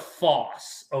 It's a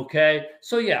farce. Okay,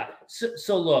 so yeah,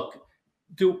 so look,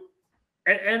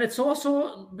 and it's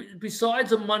also,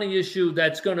 besides a money issue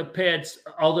that's going to pad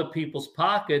other people's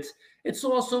pockets, it's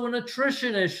also an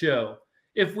attrition issue.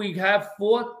 If we have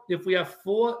four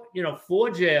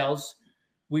jails,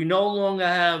 we no longer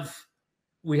have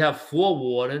 4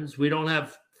 wardens. We don't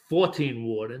have 14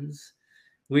 wardens.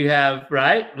 We have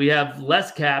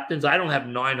less captains. I don't have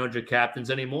 900 captains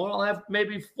anymore. I'll have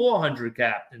maybe 400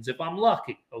 captains if I'm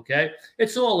lucky. Okay.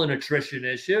 It's all an attrition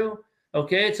issue.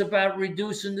 Okay. It's about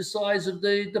reducing the size of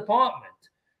the department.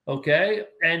 Okay.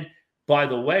 And by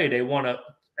the way, they want to,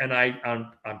 and I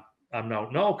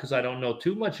don't know because I don't know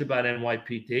too much about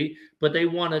NYPD, but they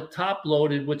want to top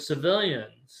load it with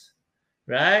civilians,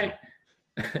 right?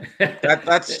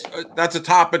 That's a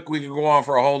topic we could go on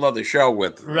for a whole other show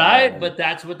with, right? But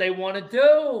that's what they want to do.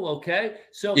 Okay,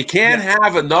 so you can't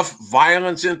have enough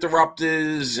violence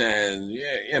interrupters, and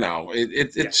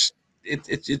it's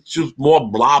just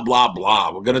more blah blah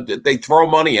blah. They throw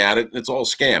money at it, and it's all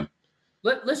scam.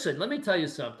 Listen, let me tell you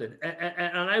something,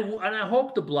 and I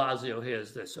hope De Blasio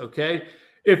hears this. Okay,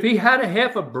 if he had a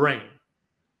half a brain,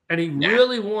 and he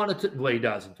really wanted to, well, he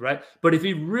doesn't, right? But if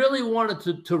he really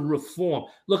wanted to reform,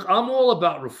 look, I'm all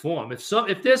about reform.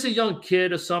 If there's a young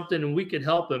kid or something and we can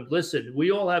help him, listen,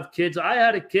 we all have kids. I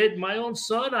had a kid, my own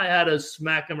son, I had to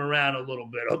smack him around a little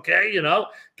bit, okay?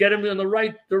 Get him in the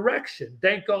right direction.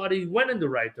 Thank God he went in the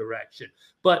right direction.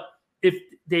 But if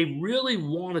they really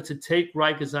wanted to take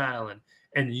Rikers Island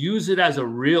and use it as a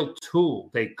real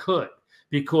tool, they could.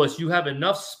 Because you have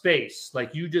enough space,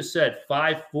 like you just said,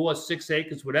 5, 4, 6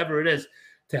 acres, whatever it is,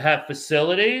 to have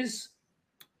facilities,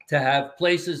 to have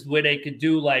places where they could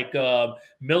do like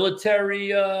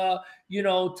military,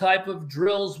 type of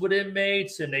drills with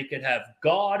inmates, and they could have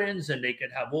gardens, and they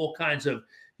could have all kinds of,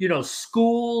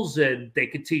 schools, and they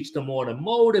could teach them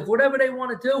automotive, whatever they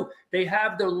want to do. They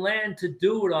have the land to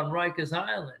do it on Rikers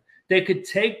Island. They could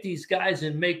take these guys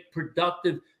and make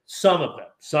productive. Some of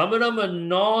them are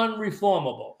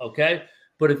non-reformable, okay?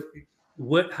 But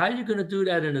how are you going to do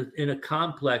that in a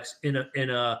complex in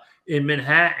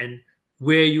Manhattan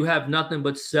where you have nothing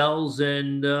but cells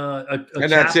and a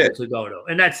chapel to go to,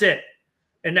 and that's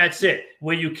it.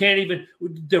 Where you can't even,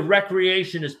 the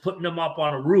recreation is putting them up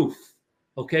on a roof,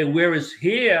 okay? Whereas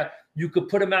here you could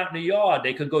put them out in the yard,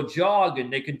 they could go jogging,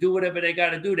 they could do whatever they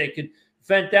got to do, they could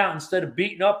vent out instead of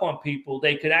beating up on people.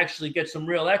 They could actually get some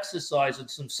real exercise and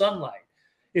some sunlight.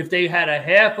 If they had a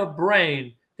half a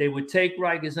brain, they would take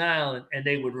Rikers Island and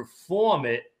they would reform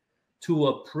it to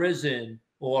a prison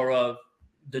or a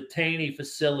detainee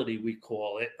facility, we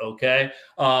call it, okay?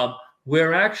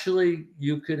 Where actually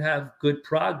you could have good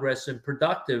progress and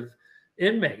productive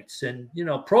inmates and,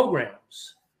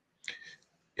 programs.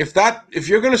 If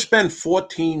you're going to spend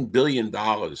 $14 billion,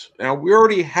 now we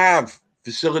already have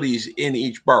facilities in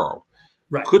each borough.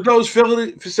 Right. Could those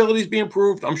facilities be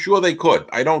improved? I'm sure they could.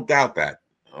 I don't doubt that.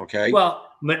 Okay.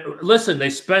 Well, listen, they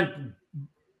spent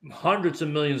hundreds of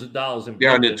millions of dollars in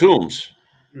Brooklyn. In the Tombs.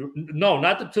 No,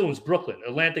 not the Tombs, Brooklyn,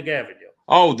 Atlantic Avenue.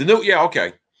 Oh,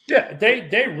 okay. Yeah,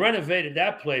 they renovated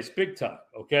that place big time.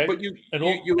 Okay. But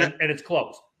and it's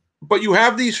closed. But you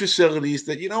have these facilities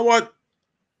that, you know what?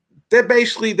 They're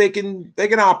basically they can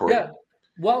operate. Yeah.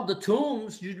 Well, the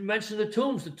Tombs, you mentioned the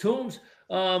Tombs. The Tombs,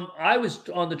 I was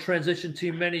on the transition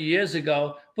team many years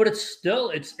ago, but it's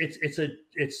still it's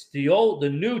the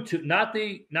new, not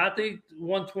the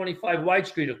 125 White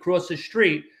Street across the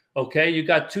street. Okay, you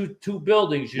got two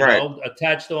buildings,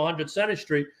 attached to 100 Center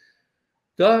Street.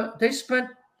 They spent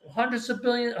hundreds of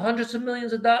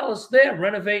millions of dollars there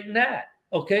renovating that.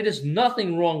 Okay, there's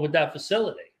nothing wrong with that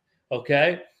facility.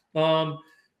 Okay,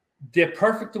 they're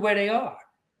perfect the way they are.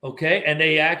 Okay, and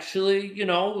they actually,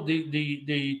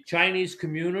 the Chinese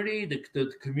community,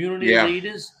 the community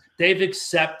leaders, they've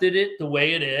accepted it the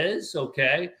way it is.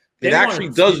 Okay, it actually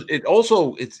does.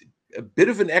 It's a bit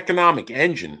of an economic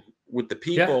engine with the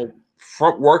people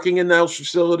working in those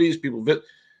facilities. People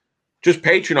just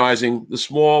patronizing the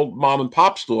small mom and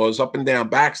pop stores up and down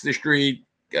Baxter Street,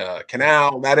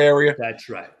 Canal, that area. That's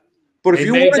right. But if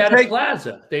you want to take a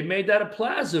plaza, they made that a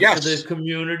plaza for the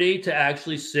community to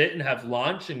actually sit and have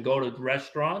lunch and go to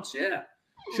restaurants. Yeah.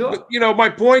 Sure. But, my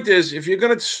point is, if you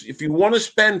want to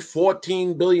spend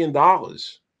 $14 billion,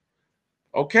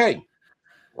 okay,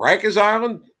 Rikers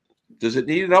Island, does it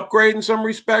need an upgrade in some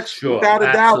respects? Sure, Without a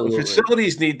doubt. The absolutely.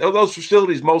 facilities those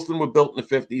facilities, most of them were built in the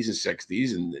 50s and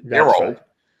 60s, and they're That's old.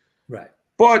 Right.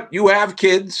 But you have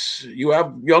kids, you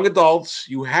have young adults,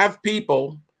 you have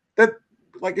people that,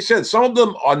 like I said, some of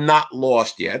them are not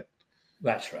lost yet.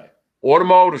 That's right.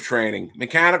 Automotive training,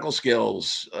 mechanical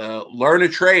skills, learn a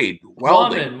trade,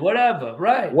 welding, plumbing, whatever,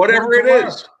 right? Whatever it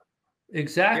is.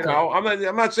 Exactly.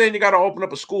 I'm not saying you got to open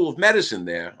up a school of medicine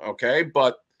there, okay?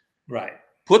 But right.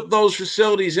 Put those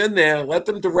facilities in there, let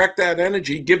them direct that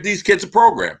energy, give these kids a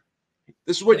program.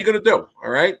 This is what you're going to do,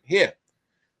 all right? Here,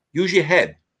 use your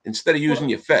head instead of using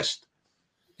your fist.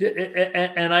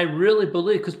 And I really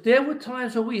believe, because there were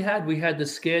times when we had the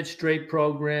Scared Straight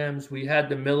programs, we had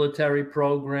the military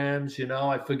programs,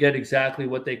 I forget exactly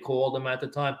what they called them at the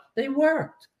time. They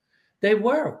worked,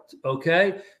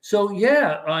 okay? So,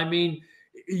 yeah, I mean,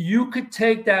 you could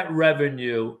take that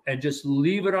revenue and just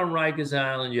leave it on Rikers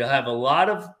Island. You have a lot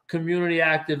of community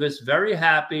activists very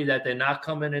happy that they're not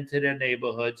coming into their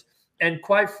neighborhoods. And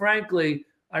quite frankly,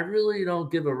 I really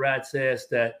don't give a rat's ass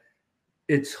that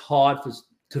it's hard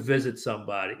to visit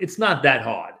somebody. It's not that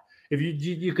hard. If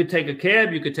you could take a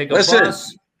cab, you could take a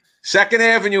bus. 2nd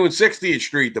Avenue and 60th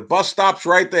Street, the bus stops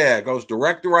right there. It goes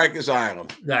direct to Rikers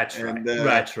Island. That's right.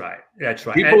 That's right.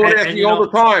 People would ask me all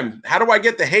the time, how do I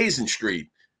get to Hazen Street?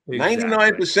 Exactly.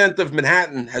 99% of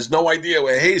Manhattan has no idea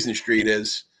where Hazen Street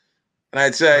is. And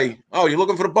I'd say, oh, you're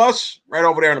looking for the bus? Right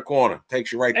over there in the corner.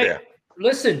 Takes you right there.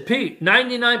 Listen, Pete,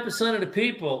 99% of the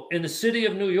people in the city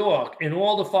of New York, in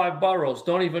all the 5 boroughs,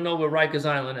 don't even know where Rikers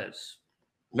Island is.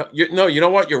 No, you know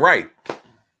what? You're right.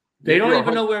 They don't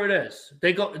even know where it is.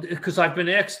 They go, because I've been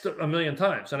asked a million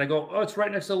times, and I go, oh, it's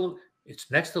right next to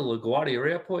LaGuardia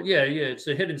Airport. Yeah, it's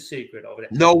a hidden secret over there.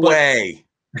 No way.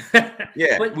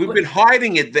 Yeah, we've been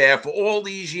hiding it there for all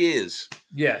these years.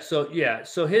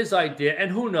 So his idea,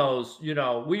 and who knows,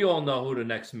 we all know who the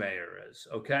next mayor is,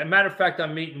 okay? Matter of fact,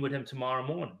 I'm meeting with him tomorrow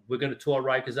morning. We're going to tour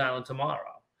Rikers Island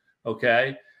tomorrow,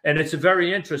 okay? And it's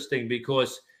very interesting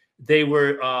because they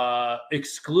were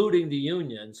excluding the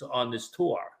unions on this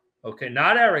tour, okay?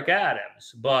 Not Eric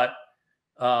Adams, but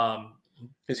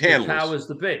his handlers. The powers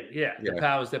that be. The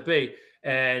powers that be.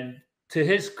 And to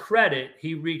his credit,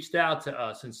 he reached out to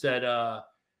us and said,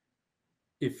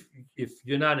 if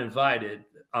you're not invited,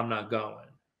 I'm not going.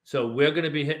 So we're going to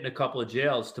be hitting a couple of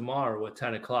jails tomorrow at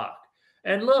 10 o'clock.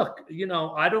 And look,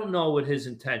 I don't know what his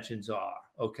intentions are,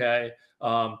 okay?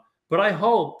 But I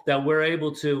hope that we're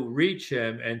able to reach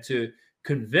him and to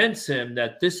convince him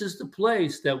that this is the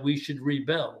place that we should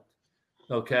rebuild,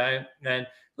 okay? And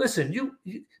listen, you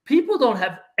people don't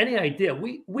have any idea.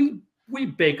 We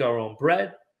bake our own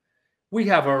bread. We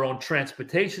have our own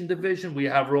transportation division. We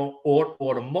have our own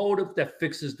automotive that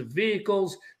fixes the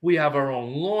vehicles. We have our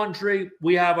own laundry.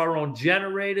 We have our own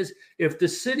generators. If the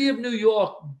city of New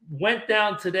York went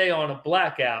down today on a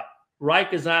blackout,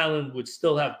 Rikers Island would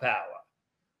still have power.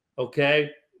 Okay?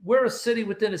 We're a city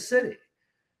within a city.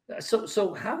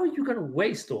 So how are you going to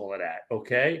waste all of that?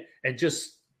 Okay? And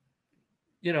just,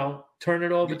 turn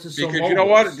it over to some Because you know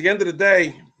what? At the end of the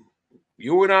day,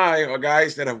 you and I are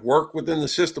guys that have worked within the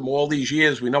system all these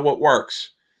years. We know what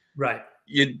works. Right.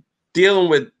 You're dealing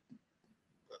with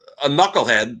a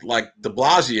knucklehead like de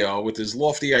Blasio with his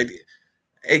lofty idea.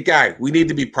 Hey, guy, we need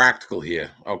to be practical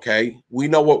here, okay? We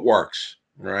know what works,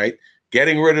 right?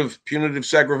 Getting rid of punitive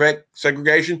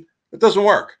segregation, it doesn't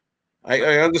work. I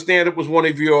understand it was one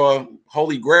of your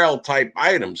holy grail type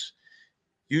items.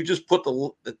 You just put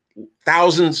the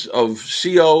thousands of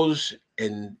COs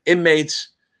and inmates.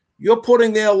 You're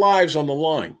putting their lives on the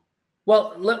line.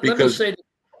 Well, let me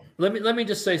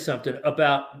just say something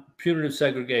about punitive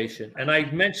segregation. And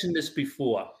I mentioned this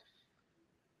before.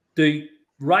 The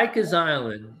Rikers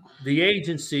Island, the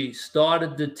agency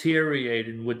started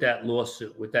deteriorating with that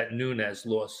lawsuit, with that Nunes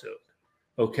lawsuit.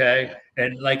 Okay.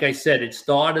 And like I said, it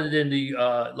started in the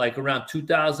around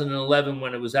 2011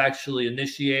 when it was actually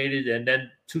initiated. And then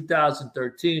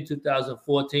 2013,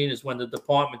 2014 is when the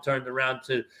department turned around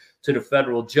to the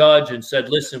federal judge and said,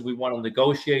 listen, we want to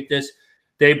negotiate this.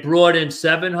 They brought in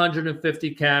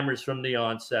 750 cameras from the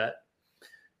onset.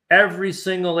 Every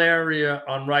single area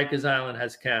on Rikers Island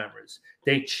has cameras.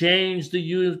 They changed the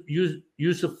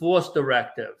use of force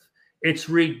directive. It's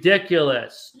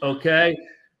ridiculous, okay?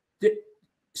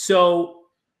 So,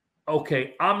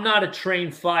 okay, I'm not a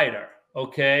trained fighter,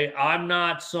 Okay, I'm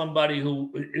not somebody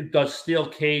who does steel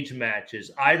cage matches.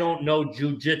 I don't know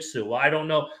jujitsu. I don't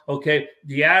know. Okay,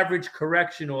 the average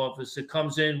correction officer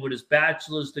comes in with his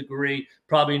bachelor's degree,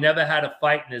 probably never had a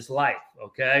fight in his life.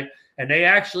 Okay, and they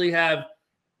actually have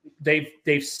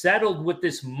they've settled with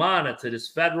this monitor, this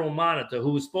federal monitor,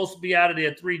 who was supposed to be out of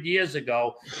there 3 years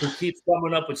ago, who keeps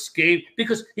coming up with scave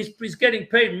because he's getting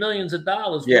paid millions of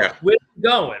dollars. Yeah, where's he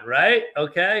going, right?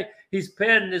 Okay, he's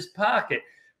padding his pocket,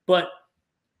 but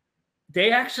they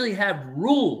actually have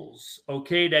rules,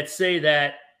 okay, that say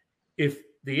that if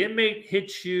the inmate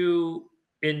hits you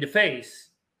in the face,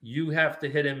 you have to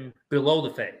hit him below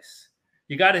the face.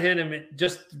 You got to hit him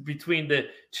just between the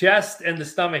chest and the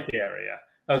stomach area.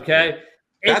 Okay,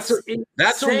 that's a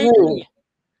rule.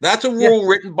 That's a rule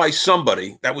written by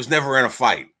somebody that was never in a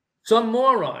fight. Some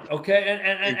moron. Okay,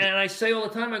 and I say all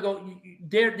the time, I go,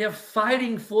 they're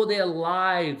fighting for their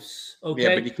lives. Okay,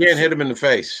 yeah, but you can't hit them in the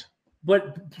face.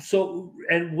 But so,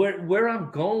 and where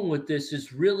I'm going with this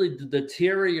is really the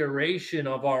deterioration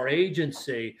of our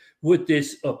agency with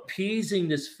this appeasing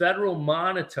this federal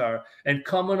monitor and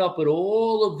coming up with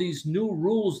all of these new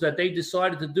rules that they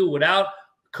decided to do without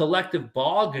collective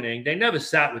bargaining. They never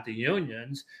sat with the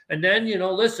unions. And then,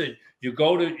 listen, you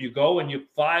go and you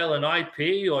file an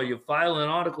IP or you file an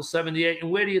Article 78, and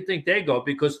where do you think they go?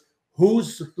 Because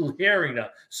who's hearing them?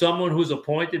 Someone who's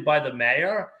appointed by the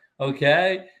mayor.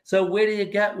 Okay, so where do you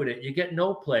get with it? You get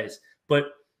no place.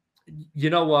 But you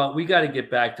know what? We got to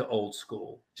get back to old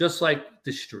school, just like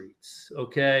the streets.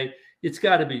 Okay, it's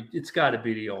got to be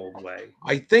the old way.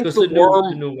 I think the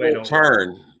worm will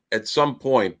turn at some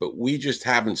point, but we just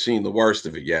haven't seen the worst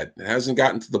of it yet. It hasn't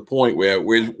gotten to the point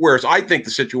whereas I think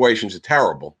the situations are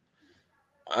terrible.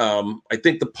 I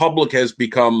think the public has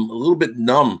become a little bit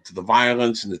numb to the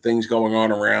violence and the things going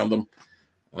on around them.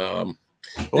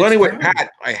 Well, anyway,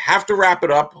 Pat, I have to wrap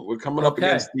it up. We're coming up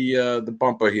against the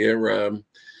bumper here.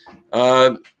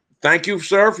 Thank you,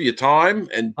 sir, for your time,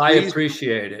 and I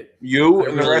appreciate it. You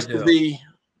and the rest of the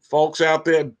folks out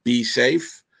there, be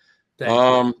safe.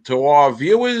 To our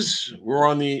viewers, we're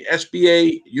on the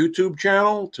SBA YouTube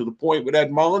channel, To the Point with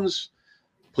Ed Mullins.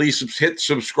 Please hit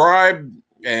subscribe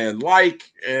and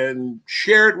like and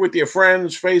share it with your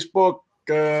friends. Facebook.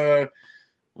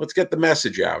 Let's get the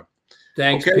message out.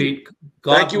 Thanks, Pete.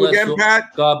 Thank you again,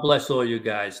 Pat. God bless all you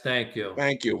guys. Thank you.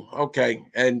 Thank you. Okay.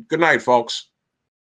 And good night, folks.